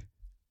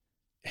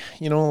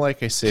know,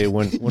 like I say,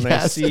 when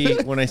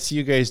I see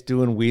you guys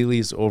doing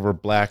wheelies over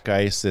black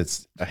ice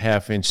that's a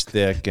half-inch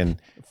thick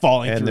and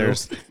falling through.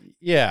 There's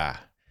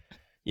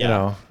you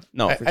know,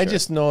 I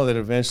just know that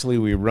eventually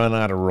we run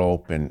out of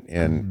rope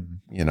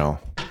and you know.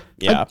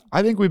 Yeah.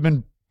 I think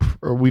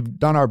we've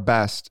done our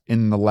best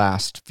in the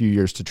last few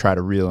years to try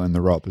to reel in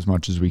the rope as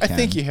much as we can. I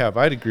think you have.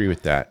 I'd agree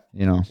with that.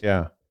 You know.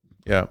 Yeah.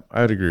 Yeah,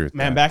 I'd agree with that.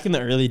 Man, back in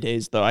the early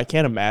days though, I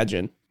can't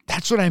imagine.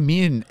 That's what I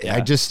mean.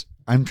 Yeah.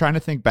 I'm trying to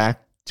think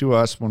back to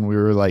us when we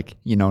were like,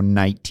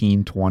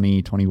 19,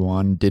 20,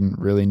 21, didn't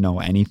really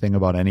know anything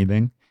about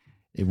anything.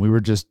 And we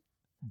were just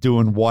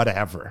doing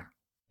whatever.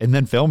 and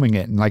then filming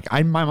it. And like,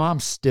 my mom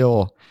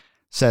still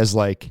says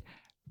like,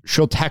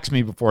 she'll text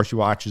me before she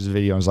watches the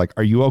video and is like,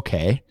 "Are you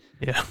okay?"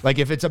 Yeah. Like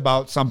if it's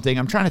about something,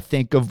 I'm trying to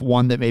think of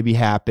one that maybe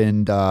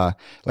happened,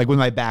 like with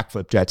my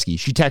backflip jet ski.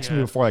 She texted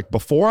me before, like,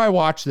 "Before I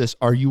watch this,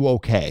 are you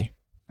okay?"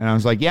 And I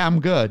was like, "Yeah,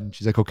 I'm good." And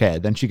she's like, "Okay."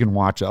 Then she can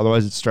watch it.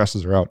 Otherwise it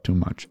stresses her out too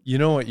much. You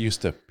know what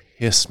used to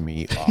piss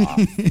me off?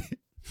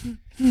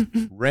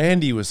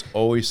 Randy was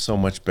always so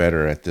much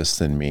better at this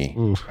than me.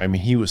 Oof. I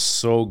mean, he was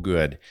so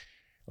good.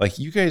 Like,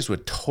 you guys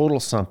would total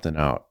something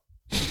out.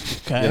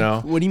 Okay. You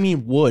know? What do you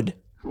mean would?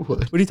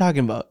 What are you talking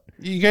about?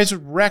 You guys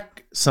would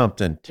wreck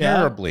something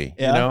terribly,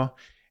 Yeah. you know?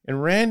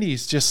 And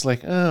Randy's just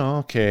like, "Oh,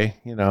 okay,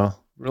 you know,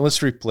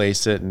 let's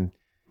replace it." And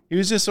he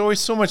was just always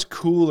so much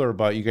cooler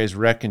about you guys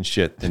wrecking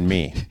shit than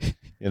me,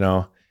 you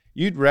know?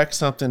 You'd wreck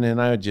something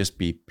and I would just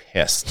be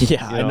pissed.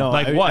 Yeah, you I know.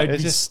 Like I, what? I'd be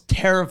It's just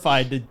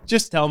terrified to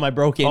just tell him I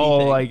broke anything.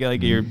 Oh, like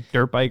your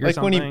dirt bike or Like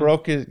something? when he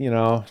broke his, you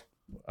know,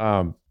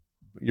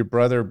 your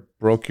brother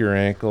broke your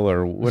ankle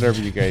or whatever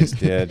you guys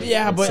did.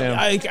 Yeah, And but Sam-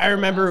 I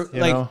remember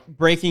You like know?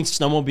 breaking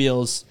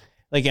snowmobiles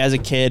like as a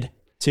kid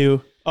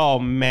too. Oh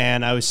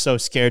man, I was so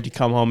scared to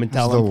come home and It's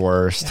tell the him.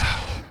 worst.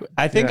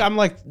 I think Yeah. I'm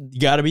like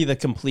got to be the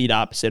complete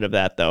opposite of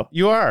that though.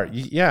 You are.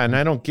 Yeah, and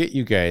I don't get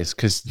you guys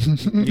because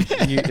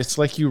it's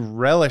like you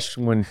relish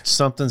when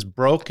something's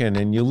broken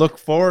and you look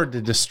forward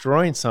to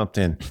destroying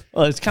something.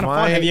 Well, it's kind of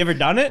fun. My- Have you ever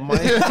done it?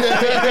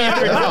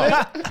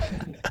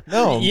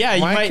 No, Yeah,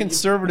 you my might-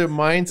 conservative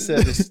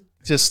mindset is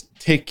just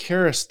take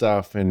care of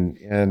stuff and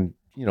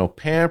you know,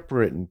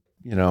 pamper it and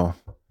you know.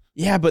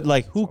 Yeah, but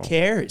like who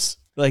cares?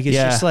 Like it's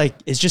just like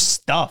it's just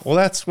stuff. Well,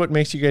 that's what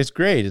makes you guys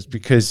great is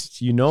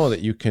because you know that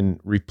you can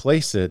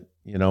replace it,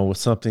 you know, with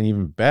something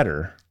even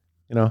better.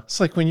 You know, it's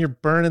like when you're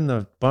burning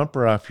the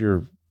bumper off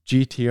your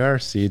GTR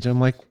Siege.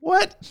 I'm like,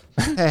 what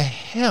the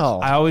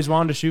hell I always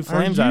wanted to shoot are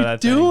flames you out of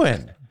that thing.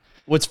 doing?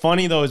 What's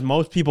funny though is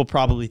most people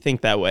probably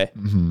think that way.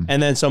 Mm-hmm.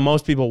 And then so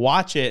most people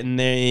watch it and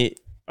they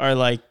are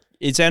like,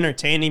 it's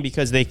entertaining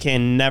because they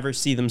can never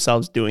see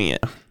themselves doing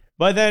it.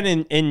 But then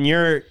in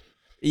your,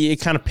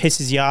 it kind of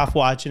pisses you off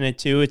watching it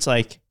too. It's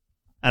like,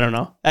 I don't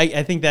know.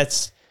 I think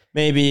that's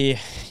maybe,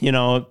 you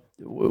know,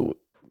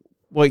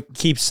 what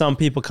keeps some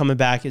people coming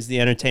back is the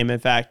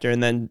entertainment factor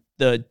and then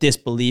the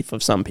disbelief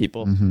of some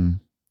people Mm-hmm.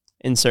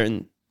 in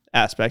certain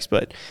aspects.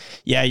 But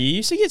yeah, you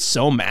used to get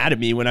so mad at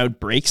me when I would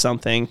break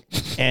something.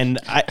 And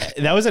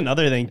that was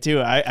another thing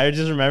too. I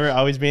just remember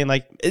always being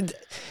like,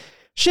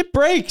 shit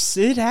breaks.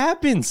 It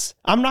happens.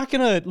 I'm not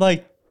going to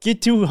like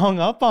get too hung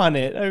up on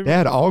it.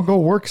 Dad, I'll go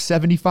work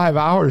 75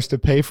 hours to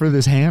pay for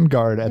this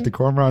handguard at the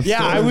Cormorant Yeah,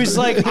 store. I was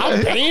like,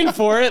 I'm paying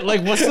for it.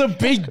 Like, what's the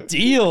big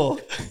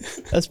deal?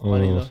 That's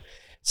funny though.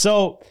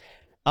 So,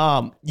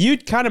 you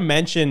kind of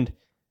mentioned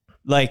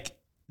like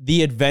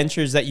the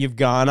adventures that you've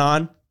gone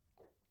on,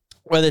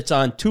 whether it's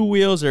on two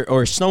wheels or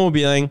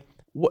snowmobiling.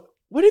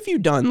 What have you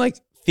done? Like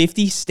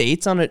 50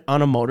 states on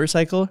a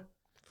motorcycle?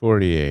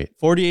 48.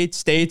 48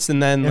 states,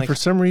 and then And like for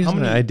some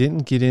reason, many- I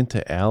didn't get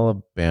into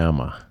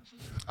Alabama.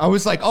 I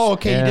was like, oh,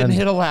 okay, you didn't And-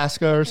 hit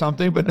Alaska or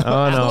something, but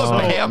Oh no,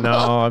 Alabama. no,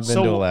 I've been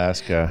So- to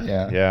Alaska.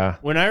 Yeah.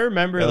 when I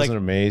remember That was like an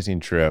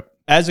amazing trip.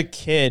 as a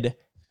kid,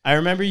 I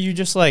remember you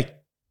just like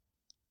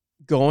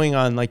going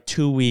on like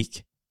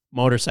 2-week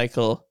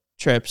motorcycle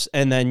trips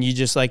and then you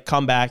just like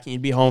come back and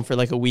you'd be home for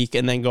like a week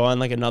and then go on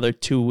like another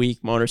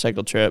 2-week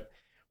motorcycle trip.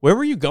 Where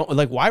were you going?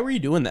 Like, why were you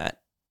doing that?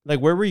 Like,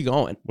 where were you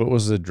going? What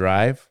was the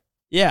drive?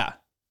 Yeah,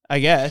 I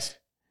guess.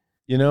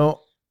 You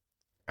know,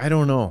 I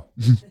don't know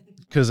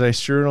because I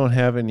sure don't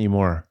have it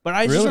anymore. But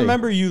I just Really?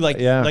 remember you like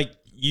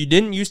you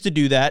didn't used to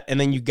do that and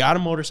then you got a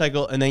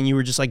motorcycle and then you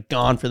were just like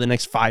gone for the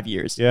next 5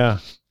 years. Yeah.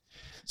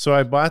 So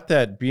I bought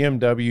that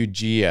BMW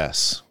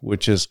GS,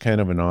 which is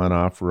kind of an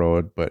on-off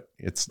road, but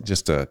it's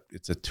just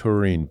it's a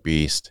touring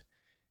beast.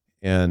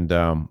 And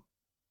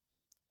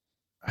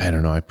I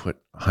don't know, I put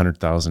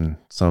 100 and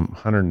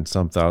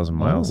some thousand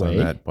miles on way.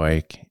 that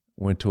bike.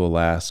 Went to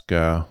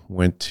Alaska,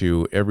 went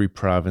to every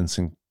province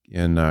in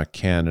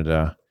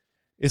Canada.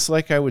 It's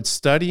like I would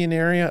study an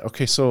area.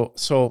 Okay,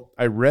 so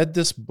I read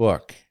this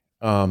book,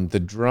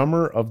 the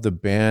drummer of the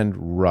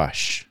band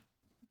Rush.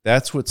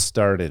 That's what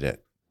started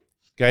it.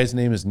 Guy's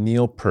name is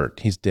Neil Peart.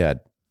 He's dead.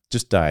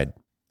 Just died.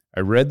 I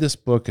read this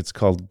book. It's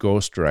called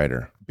Ghost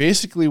Rider.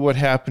 Basically what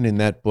happened in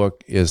that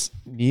book is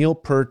Neil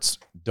Peart's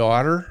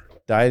daughter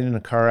died in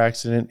a car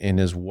accident and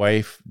his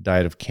wife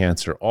died of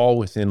cancer, all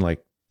within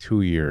like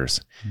 2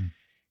 years.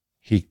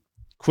 He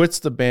quits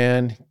the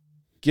band,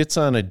 gets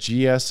on a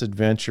GS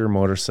Adventure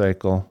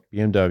motorcycle,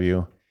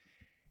 BMW,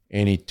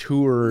 and he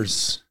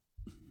tours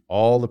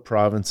all the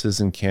provinces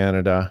in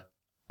Canada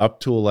up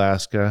to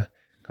Alaska,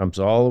 comes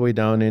all the way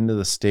down into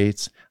the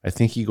States. I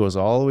think he goes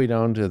all the way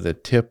down to the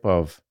tip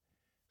of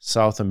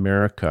South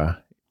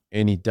America,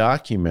 and he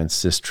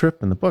documents this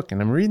trip in the book.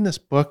 And I'm reading this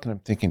book and I'm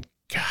thinking,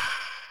 God,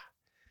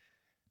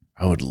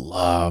 I would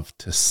love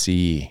to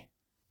see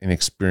and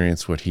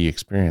experience what he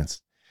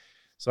experienced.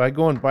 So I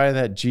go and buy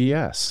that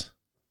GS.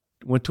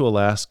 Went to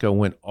Alaska,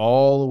 went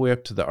all the way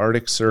up to the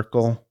Arctic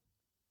Circle,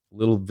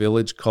 little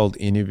village called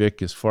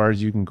Inuvik, as far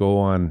as you can go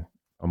on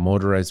a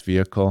motorized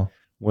vehicle.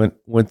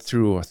 Went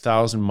through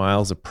 1,000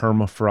 miles of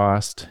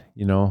permafrost,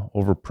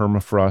 over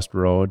permafrost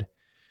road.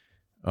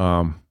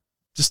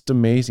 Just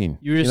amazing.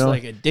 You were just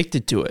like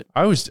addicted to it.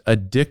 I was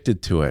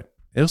addicted to it.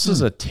 This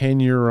was a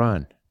 10-year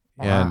run.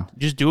 And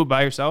Just do it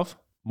by yourself?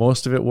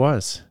 most of it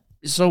was.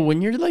 So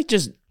when you're like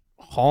just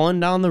hauling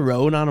down the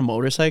road on a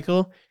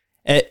motorcycle,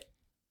 at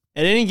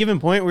any given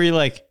point where you're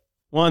like,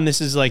 one,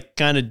 this is like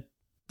kind of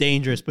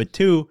dangerous, but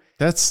two,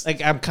 That's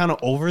like I'm kind of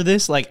over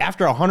this. Like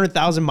after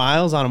 100,000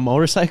 miles on a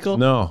motorcycle,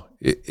 no,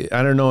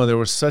 I don't know. There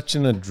was such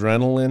an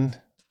adrenaline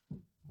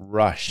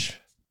rush.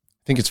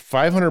 I think it's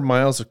 500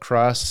 miles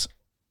across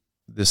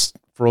this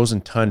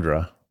frozen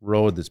tundra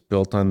road that's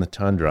built on the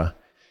tundra.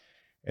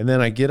 And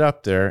then I get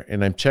up there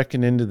and I'm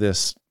checking into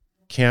this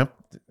camp.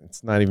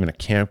 It's not even a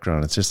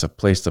campground. It's just a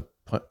place to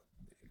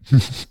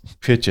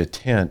pitch a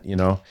tent,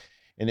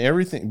 and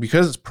everything,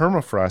 because it's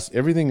permafrost,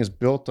 everything is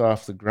built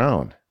off the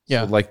ground.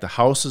 Yeah. So like the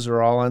houses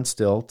are all on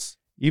stilts.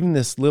 Even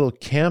this little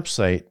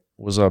campsite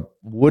was a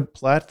wood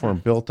platform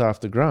built off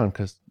the ground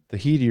because the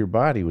heat of your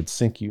body would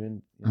sink you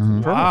into the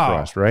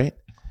permafrost, right?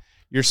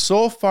 You're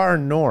so far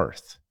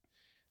north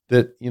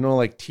that,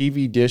 like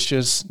TV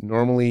dishes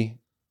normally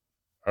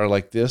are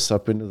like this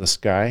up into the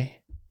sky,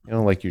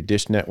 like your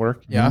dish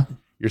network. Yeah.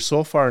 You're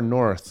so far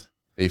north,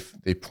 they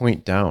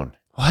point down.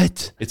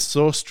 What? It's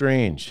so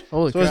strange.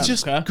 Holy so crap. it's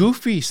just Okay.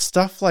 goofy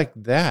stuff like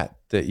that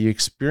you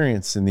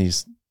experience in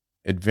these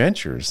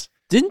adventures.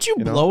 Didn't you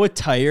blow a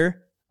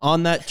tire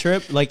on that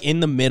trip, like in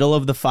the middle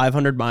of the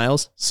 500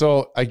 miles?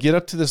 So I get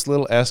up to this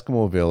little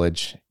Eskimo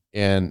village,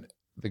 and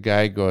the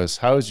guy goes,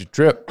 "How was your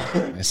trip?"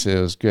 I said,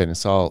 "It was good." And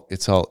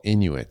it's all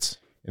Inuits,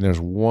 and there's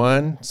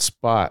one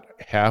spot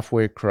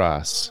halfway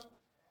across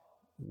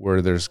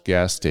where there's a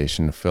gas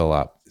station to fill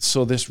up.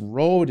 So this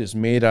road is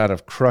made out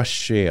of crushed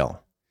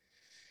shale,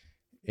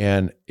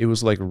 and it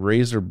was like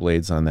razor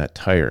blades on that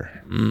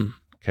tire.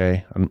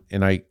 Okay,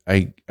 and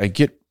I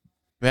get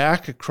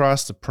back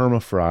across the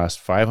permafrost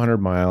 500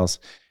 miles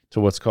to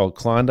what's called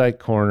Klondike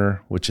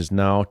Corner, which is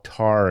now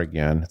tar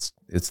again.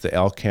 It's the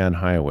Alcan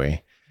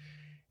Highway.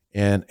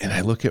 And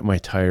I look at my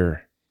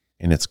tire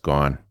and it's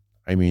gone.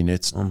 I mean,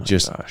 it's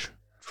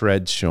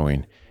treads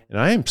showing. And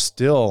I am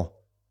still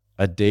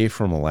a day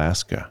from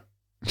Alaska.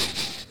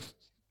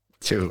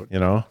 Dude.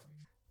 Or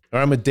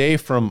I'm a day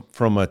from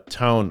a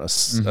town, a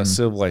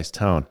civilized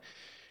town.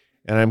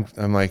 And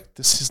I'm like,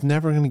 this is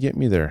never going to get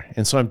me there.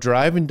 And so I'm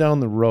driving down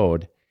the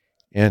road,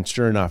 and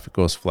sure enough, it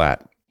goes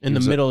flat. In the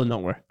middle of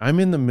nowhere. I'm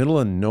in the middle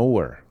of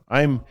nowhere.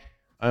 I'm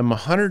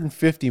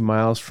 150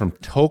 miles from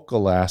Tok,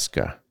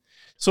 Alaska.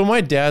 So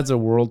my dad's a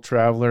world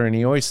traveler, and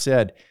he always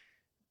said,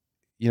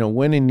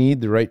 when in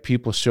need, the right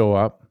people show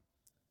up.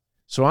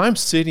 So I'm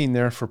sitting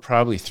there for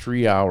probably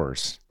 3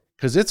 hours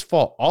because it's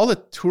fall. All the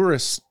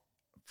tourists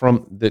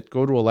that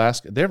go to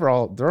Alaska, they're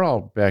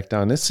all back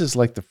down. This is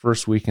like the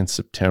first week in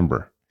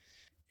September.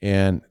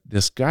 And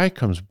this guy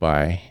comes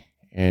by,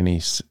 and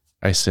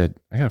I said,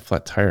 "I got a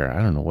flat tire.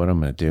 I don't know what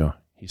I'm going to do."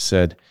 He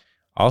said,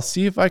 "I'll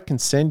see if I can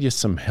send you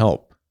some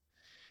help."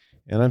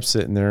 And I'm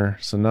sitting there.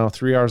 So now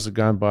 3 hours have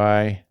gone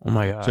by. Oh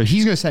my God. So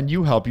he's going to send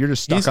you help. You're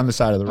just stuck on the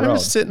side of the road. I'm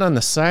just sitting on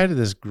the side of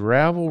this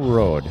gravel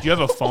road. Do you have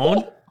a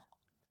phone?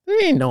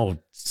 There ain't no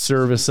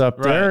service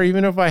up there, Right.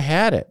 even if I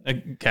had it.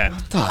 Okay.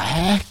 What the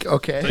heck?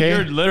 Okay. So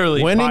you're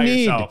literally When by in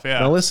need. yourself. Yeah.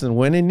 Now listen,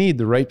 when in need,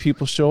 the right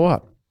people show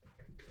up.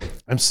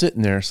 I'm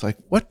sitting there. It's like,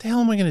 what the hell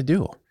am I going to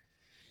do?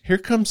 Here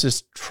comes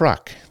this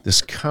truck,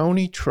 this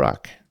county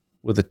truck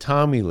with a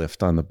Tommy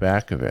lift on the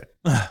back of it.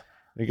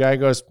 The guy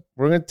goes,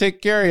 "We're going to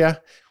take care of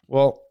you."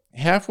 Well,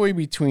 halfway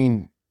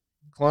between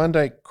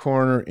Klondike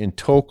Corner and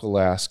Tok,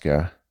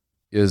 Alaska,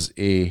 is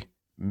a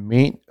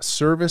main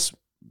service,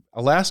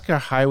 Alaska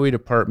Highway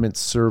Department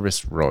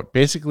service road.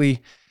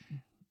 Basically,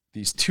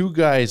 these two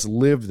guys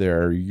live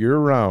there year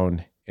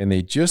round, and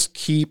they just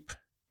keep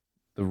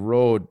the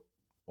road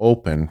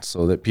open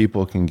so that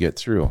people can get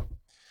through.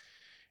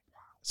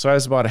 So I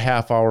was about a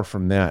half hour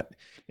from that.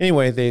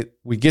 Anyway,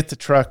 we get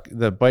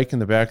the bike in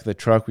the back of the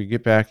truck. We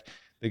get back.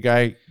 The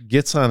guy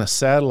gets on a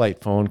satellite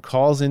phone,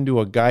 calls into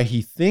a guy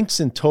he thinks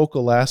in Tok,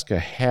 Alaska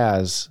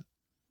has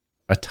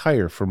a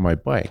tire for my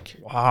bike.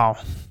 Wow.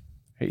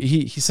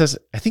 He says,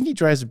 I think he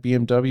drives a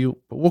BMW,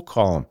 but we'll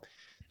call him.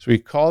 So he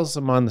calls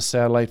him on the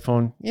satellite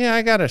phone. "Yeah,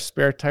 I got a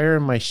spare tire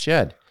in my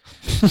shed."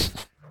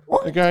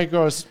 The guy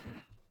goes,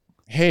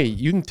 "Hey,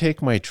 you can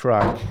take my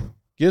truck."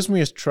 Gives me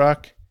his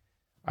truck.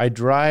 I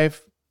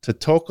drive to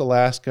Tok,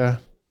 Alaska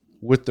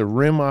with the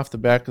rim off the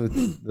back of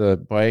the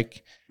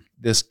bike.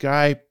 This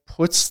guy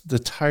puts the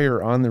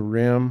tire on the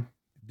rim.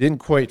 Didn't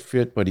quite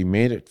fit, but he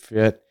made it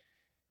fit.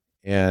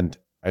 And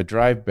I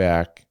drive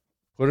back,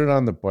 put it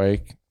on the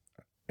bike.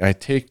 I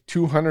take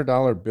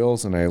 $200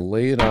 bills and I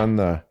lay it on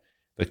the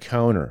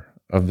counter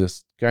of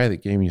this guy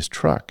that gave me his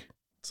truck.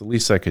 It's the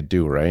least I could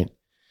do, right?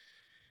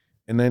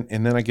 And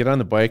then I get on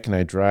the bike and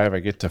I drive. I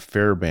get to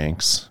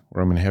Fairbanks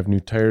where I'm going to have new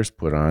tires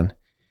put on.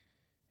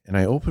 And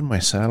I open my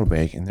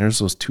saddlebag and there's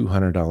those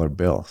 $200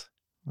 bills.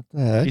 What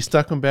the heck? He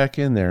stuck them back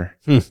in there,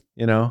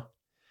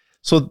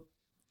 So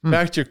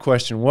back to your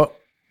question, what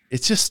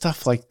it's just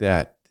stuff like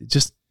that.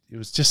 It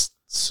was just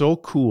so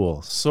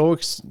cool. So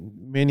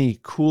many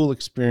cool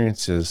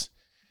experiences.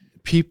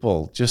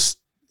 People just,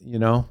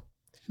 and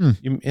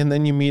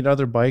then you meet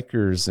other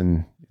bikers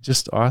and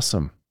just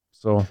awesome.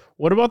 So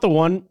what about the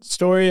one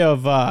story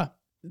of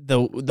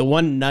the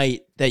one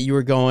night that you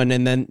were going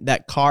and then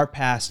that car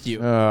passed you?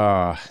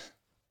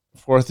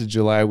 4th of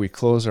July, we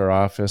closed our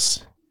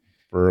office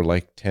for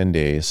like 10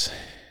 days.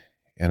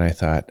 And I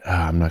thought,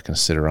 I'm not going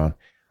to sit around.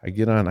 I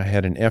get on, I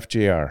had an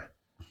FJR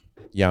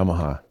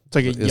Yamaha.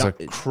 It's a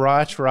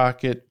crotch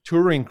rocket,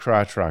 touring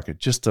crotch rocket,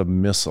 just a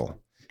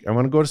missile. I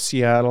want to go to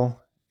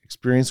Seattle,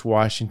 experience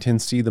Washington,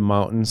 see the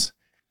mountains.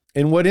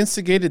 And what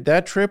instigated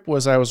that trip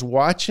was I was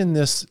watching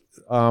this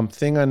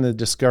thing on the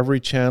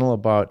Discovery Channel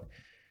about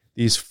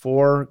these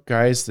 4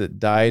 guys that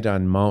died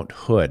on Mount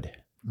Hood,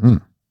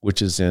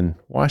 which is in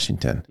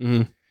Washington.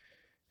 Mm.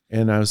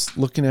 And I was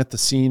looking at the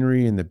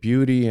scenery and the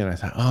beauty, and I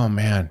thought, oh,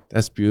 man,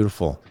 that's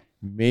beautiful.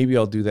 Maybe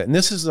I'll do that. And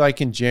this is like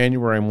in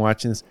January, I'm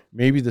watching this.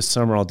 Maybe this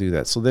summer I'll do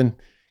that. So then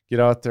get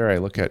out there. I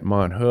look at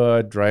Mount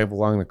Hood, drive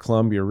along the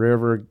Columbia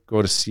River,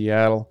 go to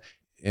Seattle,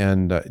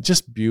 and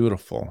just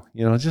beautiful.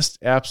 Just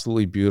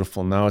absolutely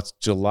beautiful. Now it's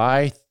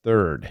July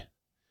 3rd.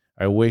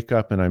 I wake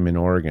up and I'm in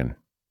Oregon.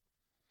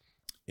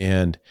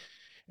 And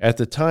at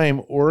the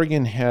time,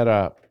 Oregon had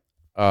a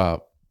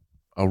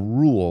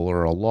rule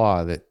or a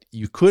law that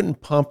you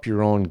couldn't pump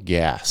your own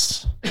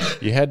gas.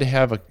 You had to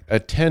have a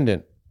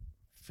attendant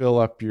fill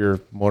up your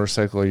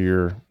motorcycle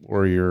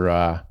or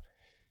your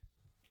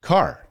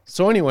car.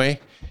 So anyway,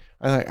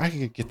 I'm like, I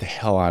could get the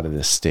hell out of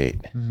this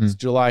state. Mm-hmm. It's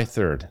July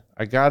 3rd.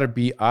 I got to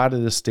be out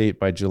of the state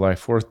by July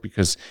 4th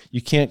because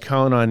you can't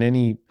count on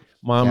any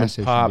mom and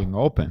pop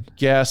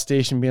gas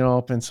station being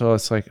open. So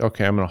it's like,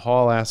 okay, I'm going to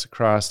haul ass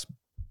across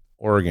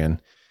Oregon.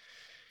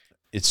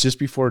 It's just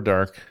before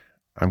dark.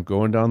 I'm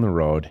going down the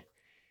road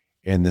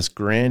and this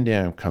Grand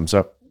Am comes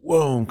up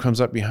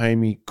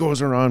behind me,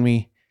 goes around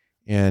me,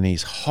 and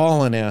he's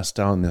hauling ass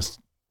down this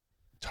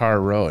tar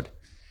road.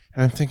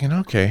 And I'm thinking,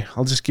 okay,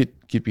 I'll just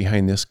get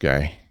behind this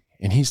guy.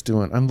 And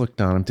I'm looking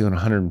down, I'm doing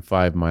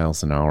 105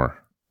 miles an hour.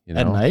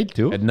 At night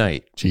too? At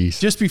night. Jeez.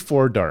 Just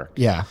before dark.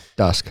 Yeah,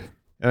 dusk.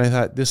 And I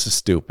thought, this is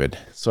stupid.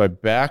 So I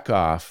back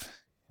off.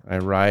 I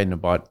ride, and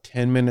about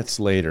 10 minutes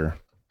later,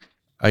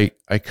 I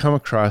come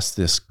across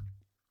this,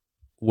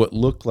 what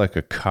looked like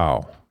a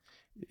cow.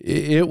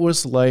 It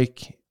was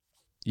like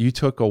you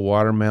took a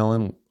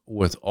watermelon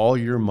with all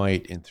your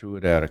might and threw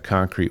it at a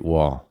concrete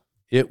wall.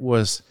 It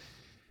was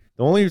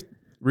the only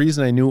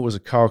reason I knew it was a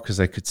cow because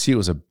I could see it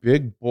was a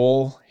big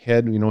bull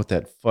head, with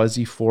that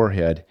fuzzy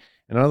forehead.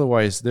 And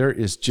otherwise,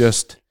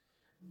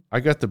 I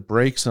got the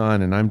brakes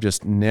on and I'm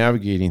just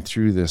navigating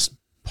through this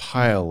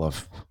pile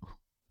of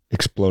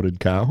exploded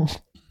cow.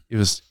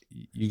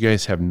 You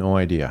guys have no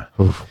idea.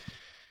 Oof.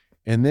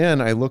 And then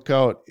I look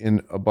out,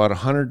 and about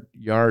 100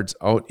 yards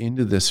out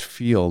into this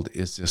field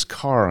is this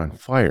car on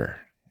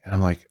fire. And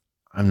I'm like,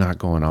 I'm not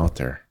going out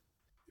there.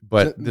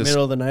 But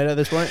middle of the night at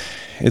this point?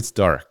 It's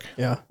dark.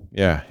 Yeah.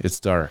 Yeah, it's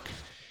dark.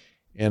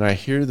 And I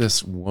hear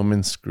this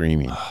woman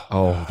screaming.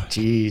 Oh,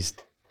 geez.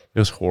 It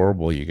was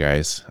horrible, you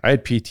guys. I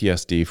had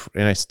PTSD,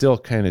 and I still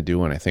kind of do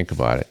when I think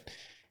about it.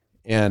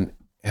 And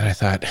I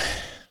thought,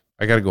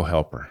 I got to go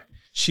help her.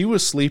 She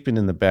was sleeping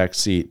in the back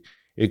seat.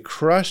 It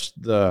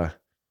crushed the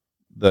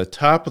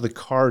top of the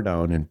car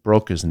down and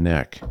broke his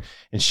neck.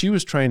 And she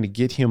was trying to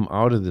get him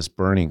out of this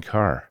burning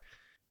car.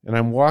 And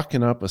I'm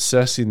walking up,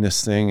 assessing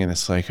this thing, and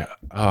it's like,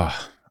 I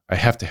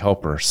have to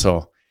help her.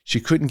 So she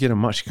couldn't get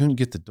him out. She couldn't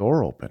get the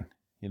door open,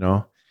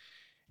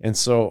 And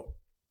so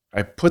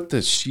I put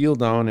the shield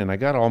down, and I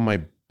got all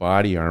my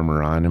body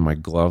armor on and my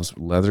gloves,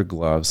 leather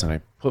gloves, and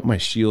I put my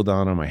shield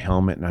on my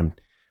helmet, and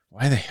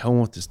why the hell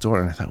won't this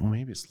door? And I thought, well,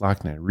 maybe it's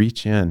locked. And I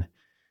reach in,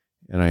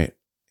 and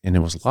it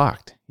was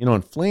locked.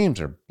 And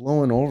flames are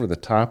blowing over the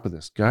top of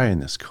this guy in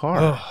this car.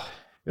 Oh.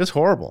 It was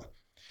horrible.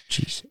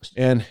 Jesus.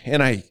 And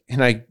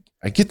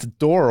I get the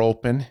door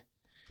open,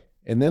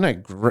 and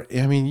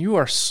then you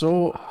are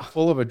so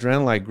full of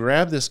adrenaline. I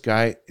grab this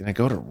guy, and I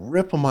go to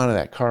rip him out of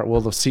that car.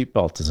 Well, the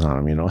seatbelt is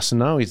on him, So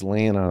now he's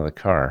laying out of the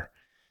car,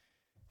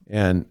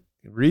 and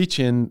reach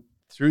in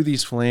through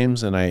these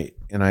flames, and I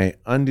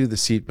undo the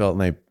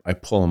seatbelt, and I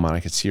pull him out.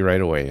 I could see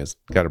right away he's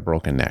got a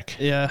broken neck.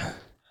 Yeah,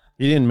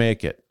 he didn't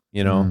make it.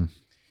 He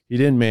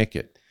didn't make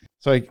it.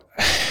 So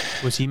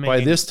was he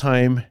by this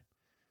time,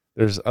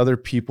 there's other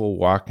people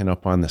walking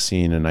up on the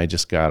scene, and I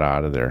just got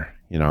out of there.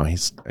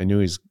 I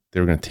knew they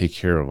were going to take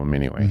care of him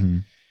anyway. Mm-hmm.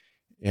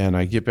 And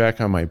I get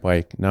back on my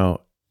bike.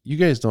 Now, you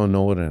guys don't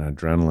know what an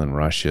adrenaline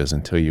rush is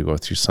until you go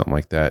through something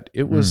like that.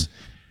 It was,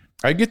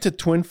 I get to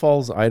Twin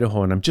Falls,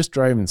 Idaho, and I'm just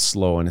driving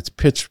slow, and it's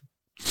pitch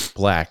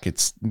black.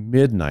 It's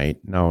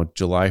midnight now,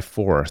 July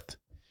 4th.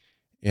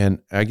 And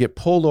I get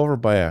pulled over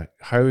by a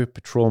highway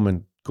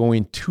patrolman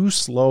going too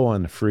slow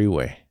on the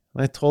freeway.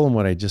 And I told him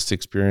what I just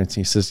experienced.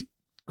 He says,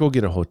 go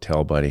get a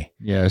hotel, buddy.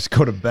 Yeah, let's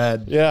go to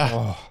bed. Yeah.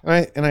 Oh.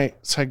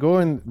 So I go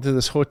into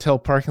this hotel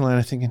parking lot.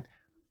 I'm thinking,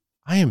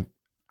 I'm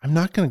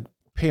not going to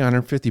pay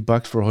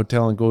 $150 for a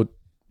hotel and go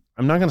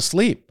I'm not going to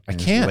sleep. I And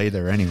just can't. lay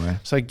there anyway.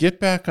 So I get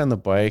back on the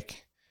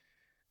bike,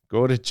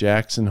 go to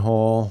Jackson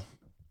Hole,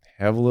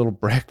 have a little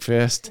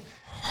breakfast,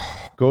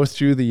 go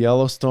through the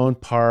Yellowstone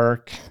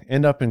Park,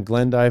 end up in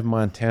Glendive,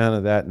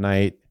 Montana that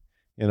night,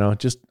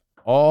 just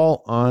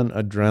all on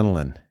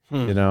adrenaline,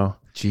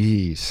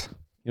 Jeez.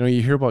 You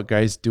hear about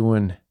guys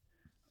doing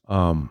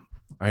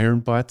iron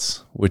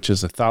butts, which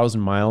is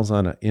 1,000 miles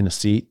in a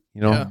seat,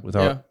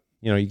 without,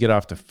 you get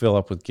off to fill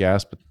up with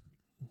gas, but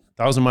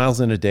 1,000 miles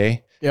in a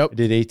day. Yep. I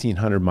did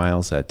 1,800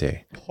 miles that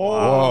day.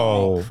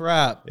 Holy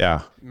crap.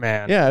 Yeah.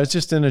 Man. Yeah. It was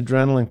just an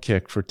adrenaline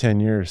kick for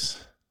 10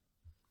 years.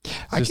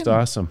 It's just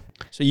awesome.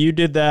 So you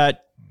did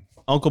that,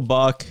 Uncle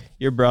Buck,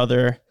 your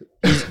brother.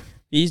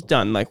 He's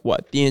done like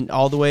what?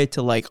 All the way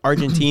to like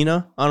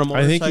Argentina on a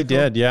motorcycle. I think he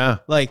did. Yeah.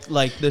 Like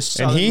this.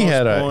 And he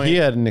had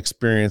an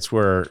experience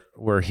where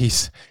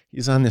he's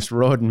on this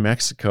road in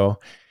Mexico,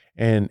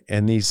 and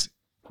these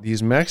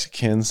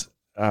Mexicans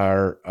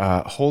are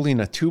holding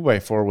a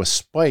 2x4 with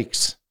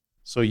spikes,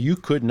 so you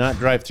could not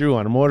drive through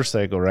on a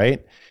motorcycle,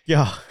 right?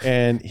 Yeah.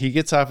 And he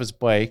gets off his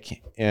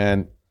bike,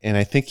 and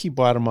I think he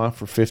bought him off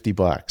for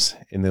 $50,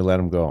 and they let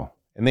him go.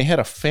 And they had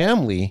a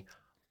family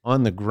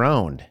on the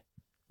ground.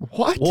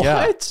 What?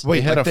 Yeah. Wait,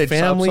 they had like a they'd stopped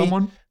family.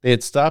 someone? They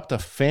had stopped a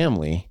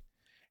family,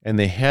 and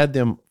they had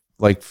them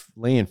like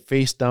laying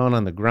face down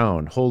on the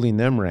ground, holding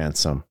them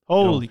ransom.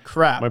 Holy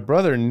crap. My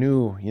brother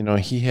knew,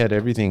 he had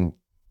everything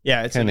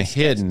Yeah, it's kind of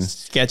hidden,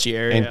 sketchy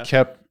area. and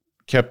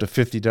kept a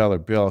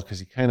 $50 bill because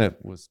he kind of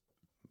was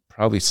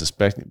probably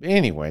suspecting. But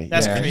anyway,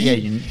 That's yeah,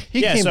 crazy.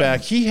 he came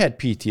back. He had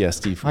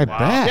PTSD from I that.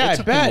 bet. Yeah, It I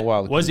took him bet. a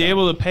while to Was come he back.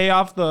 able to pay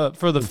off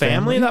for the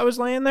family that was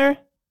laying there?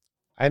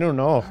 I don't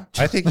know.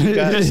 I think he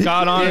got, Just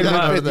got on he and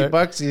got left.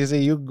 $50. He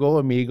said, "You go,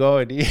 amigo,"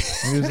 and he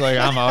was like,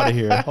 I'm out of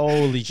here.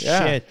 Holy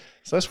Yeah. shit.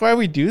 So that's why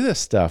we do this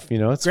stuff.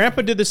 It's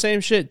Grandpa did the same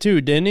shit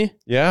too, didn't he?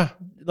 yeah.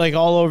 Like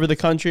all over the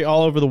country,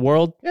 all over the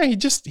world. Yeah,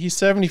 he's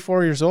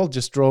 74 years old,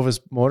 just drove his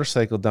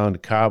motorcycle down to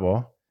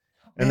Cabo.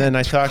 And then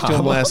I talked to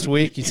him last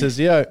week. He says,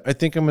 "Yeah, I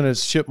think I'm going to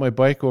ship my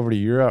bike over to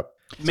Europe."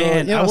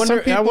 Man, So, I wonder some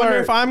people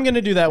if I'm going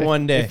to do that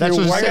one day. That's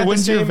what I I got said. the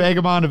When's your same-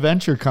 Vagabond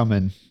adventure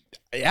coming?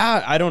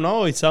 Yeah, I don't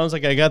know. It sounds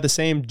like I got the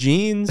same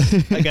genes.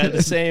 I got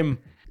the same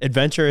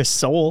adventurous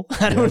soul.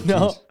 I don't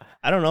know.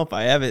 I don't know if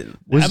I have it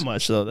that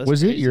much though. That's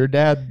Was it crazy. your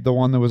dad, the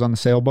one that was on the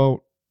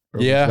sailboat? Or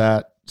Yeah. Was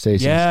that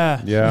Stacey's?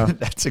 Yeah. Yeah.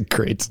 That's a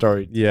great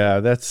story. Yeah,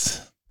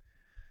 that's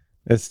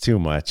too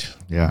much.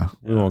 Yeah.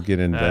 We won't get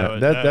into That that.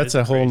 was- That's that a is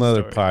a whole great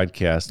nother story.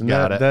 podcast. And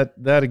Got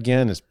that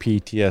again is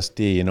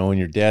PTSD. When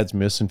your dad's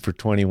missing for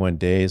 21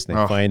 days and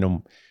they Oh. find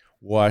him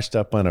washed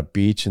up on a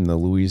beach in the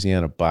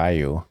Louisiana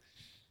bayou,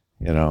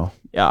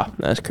 Yeah,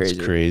 that's crazy.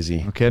 it's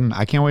crazy. No kidding.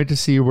 I can't wait to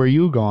see where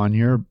you go on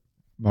your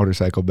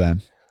motorcycle,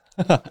 Ben.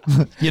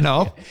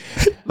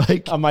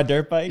 Like, On my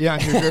dirt bike? yeah, on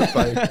your dirt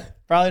bike.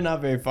 Probably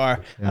not very far.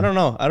 I don't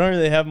know. I don't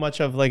really have much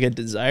of like a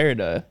desire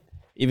to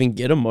even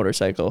get a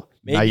motorcycle.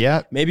 Maybe, Not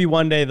yet. Maybe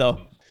one day though.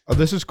 Oh,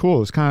 this is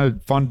cool. It's kind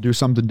of fun to do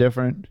something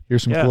different. Hear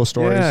some Yeah. cool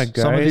stories. Yeah,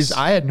 Some of these, guys.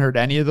 I hadn't heard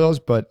any of those,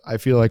 but I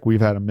feel like we've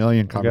had a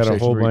million got a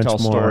conversations whole where we bunch tell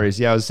more. stories.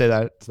 Yeah, I would say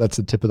that's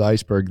the tip of the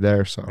iceberg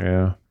there. So Yeah. Yeah,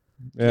 Yeah.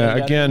 you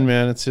gotta- Again,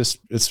 man,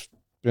 it's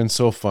been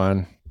so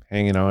fun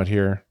hanging out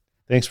here.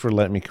 Thanks for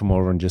letting me come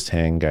over and just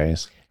hang,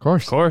 guys.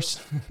 of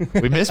course,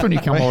 we miss when you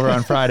come over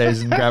on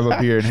Fridays and grab a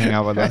beer and hang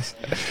out with us.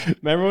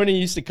 Remember when he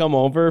used to come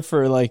over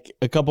for like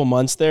a couple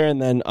months there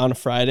and then on a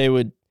Friday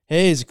would,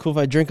 hey, is it cool if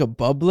I drink a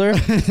bubbler?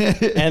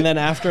 And then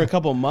after a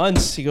couple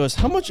months, he goes,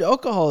 how much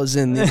alcohol is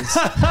in these?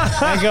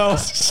 I go,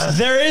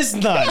 there is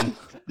none.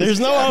 There's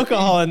no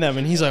alcohol in them.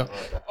 And he's like,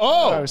 I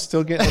oh, was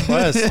still getting a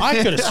buzz.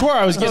 I could have swore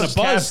I was getting a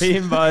buzz.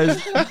 Caffeine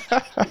buzz.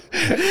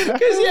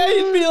 Because yeah,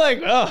 he'd be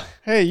like, oh,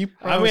 Hey, you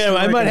I mean,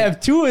 I might have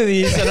two of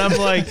these. And I'm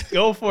like,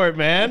 go for it,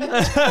 man.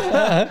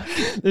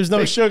 There's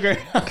no sugar.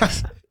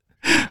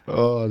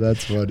 Oh,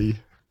 that's funny.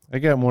 I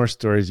got more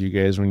stories, you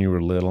guys, when you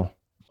were little.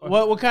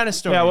 What kind of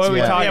stories? Yeah, what are we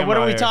talking Yeah, what are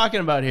about we here? talking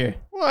about here?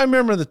 Well, I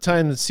remember the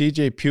time that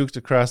CJ puked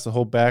across the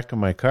whole back of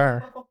my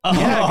car.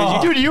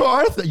 Dude, you're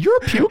a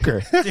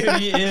puker. Dude,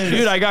 he is.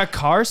 Dude, I got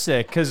car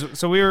sick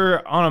because we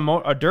were on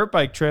a dirt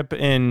bike trip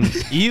in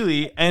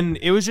Ely, and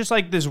it was just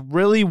like this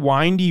really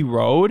windy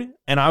road,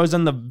 and I was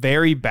on the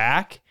very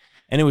back,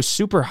 and it was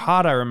super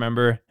hot. I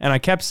remember, and I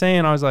kept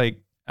saying, I was like,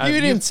 You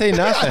didn't say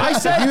nothing. I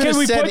said, If you can would've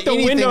we said put the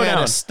anything, window I'd have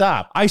down?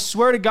 Stop. I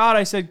swear to God,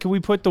 I said, can we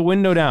put the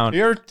window down?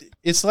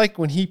 It's like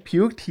when he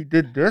puked, he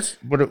did this,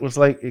 but it was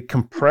like it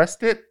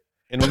compressed it,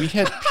 and we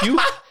had puke,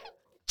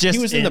 Just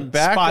he was in the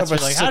back spots of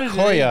a where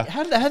Sequoia,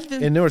 how did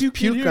the and there was puke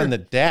puke get on here?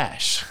 the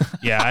dash.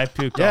 Yeah, I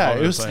puked. all Yeah, over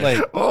it the was place.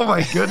 like Oh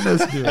my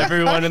goodness, dude.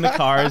 Everyone in the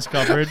car is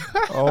covered.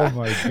 Oh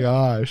my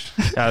gosh.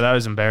 yeah, that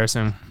was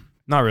embarrassing.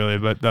 Not really,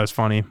 but that was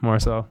funny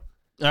more so. All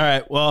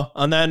right. Well,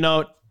 on that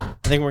note, I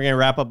think we're going to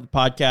wrap up the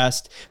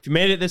podcast. If you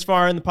made it this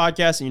far in the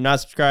podcast and you're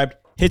not subscribed,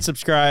 hit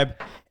subscribe,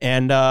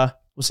 and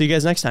we'll see you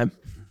guys next time.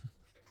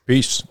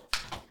 peace.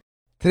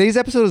 Today's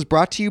episode is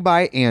brought to you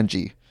by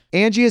Angie.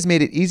 Angie has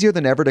made it easier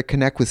than ever to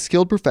connect with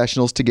skilled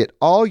professionals to get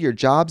all your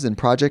jobs and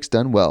projects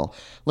done well.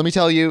 Let me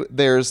tell you,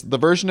 there's the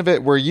version of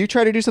it where you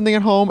try to do something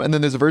at home, and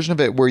then there's a version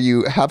of it where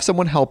you have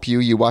someone help you,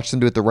 you watch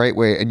them do it the right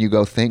way, and you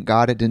go, thank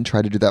God I didn't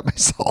try to do that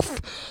myself.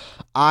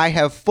 I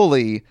have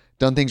fully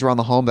done things around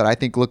the home that I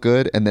think look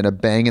good, and then a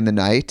bang in the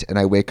night, and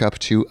I wake up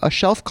to a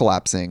shelf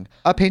collapsing,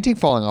 a painting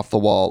falling off the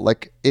wall.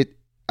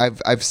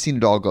 I've seen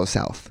it all go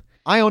south.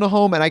 I own a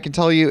home, and I can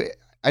tell you,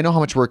 I know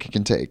how much work it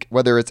can take.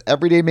 Whether it's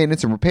everyday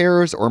maintenance and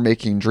repairs or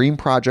making dream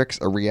projects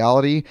a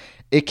reality,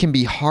 it can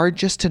be hard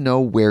just to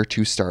know where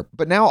to start.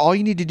 But now all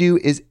you need to do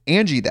is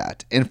Angie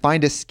that and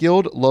find a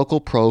skilled local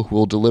pro who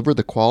will deliver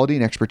the quality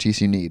and expertise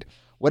you need.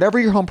 Whatever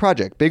your home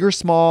project, big or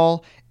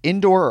small,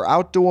 indoor or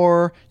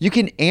outdoor, you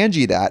can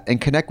Angie that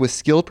and connect with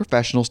skilled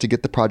professionals to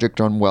get the project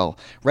done well.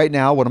 Right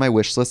now, one of my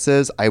wish lists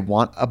is I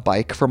want a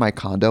bike for my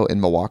condo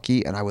in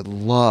Milwaukee, and I would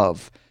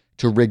love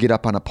to rig it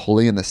up on a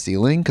pulley in the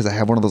ceiling because I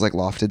have one of those like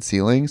lofted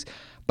ceilings,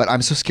 but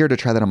I'm so scared to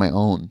try that on my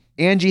own.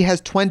 Angie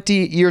has 20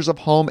 years of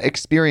home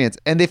experience,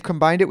 and they've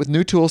combined it with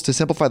new tools to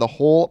simplify the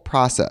whole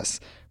process.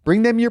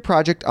 Bring them your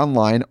project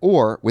online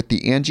or with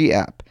the Angie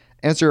app.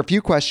 Answer a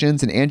few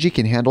questions and Angie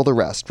can handle the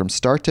rest from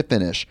start to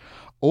finish,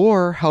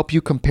 or help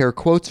you compare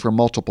quotes from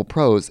multiple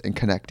pros and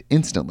connect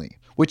instantly,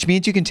 which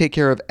means you can take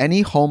care of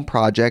any home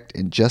project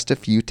in just a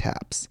few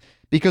taps.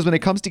 Because when it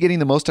comes to getting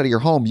the most out of your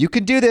home, you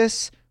can do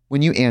this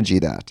when you Angie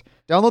that.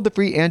 Download the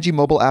free Angie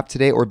mobile app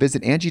today or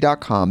visit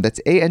Angie.com. That's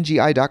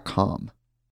ANGI.com.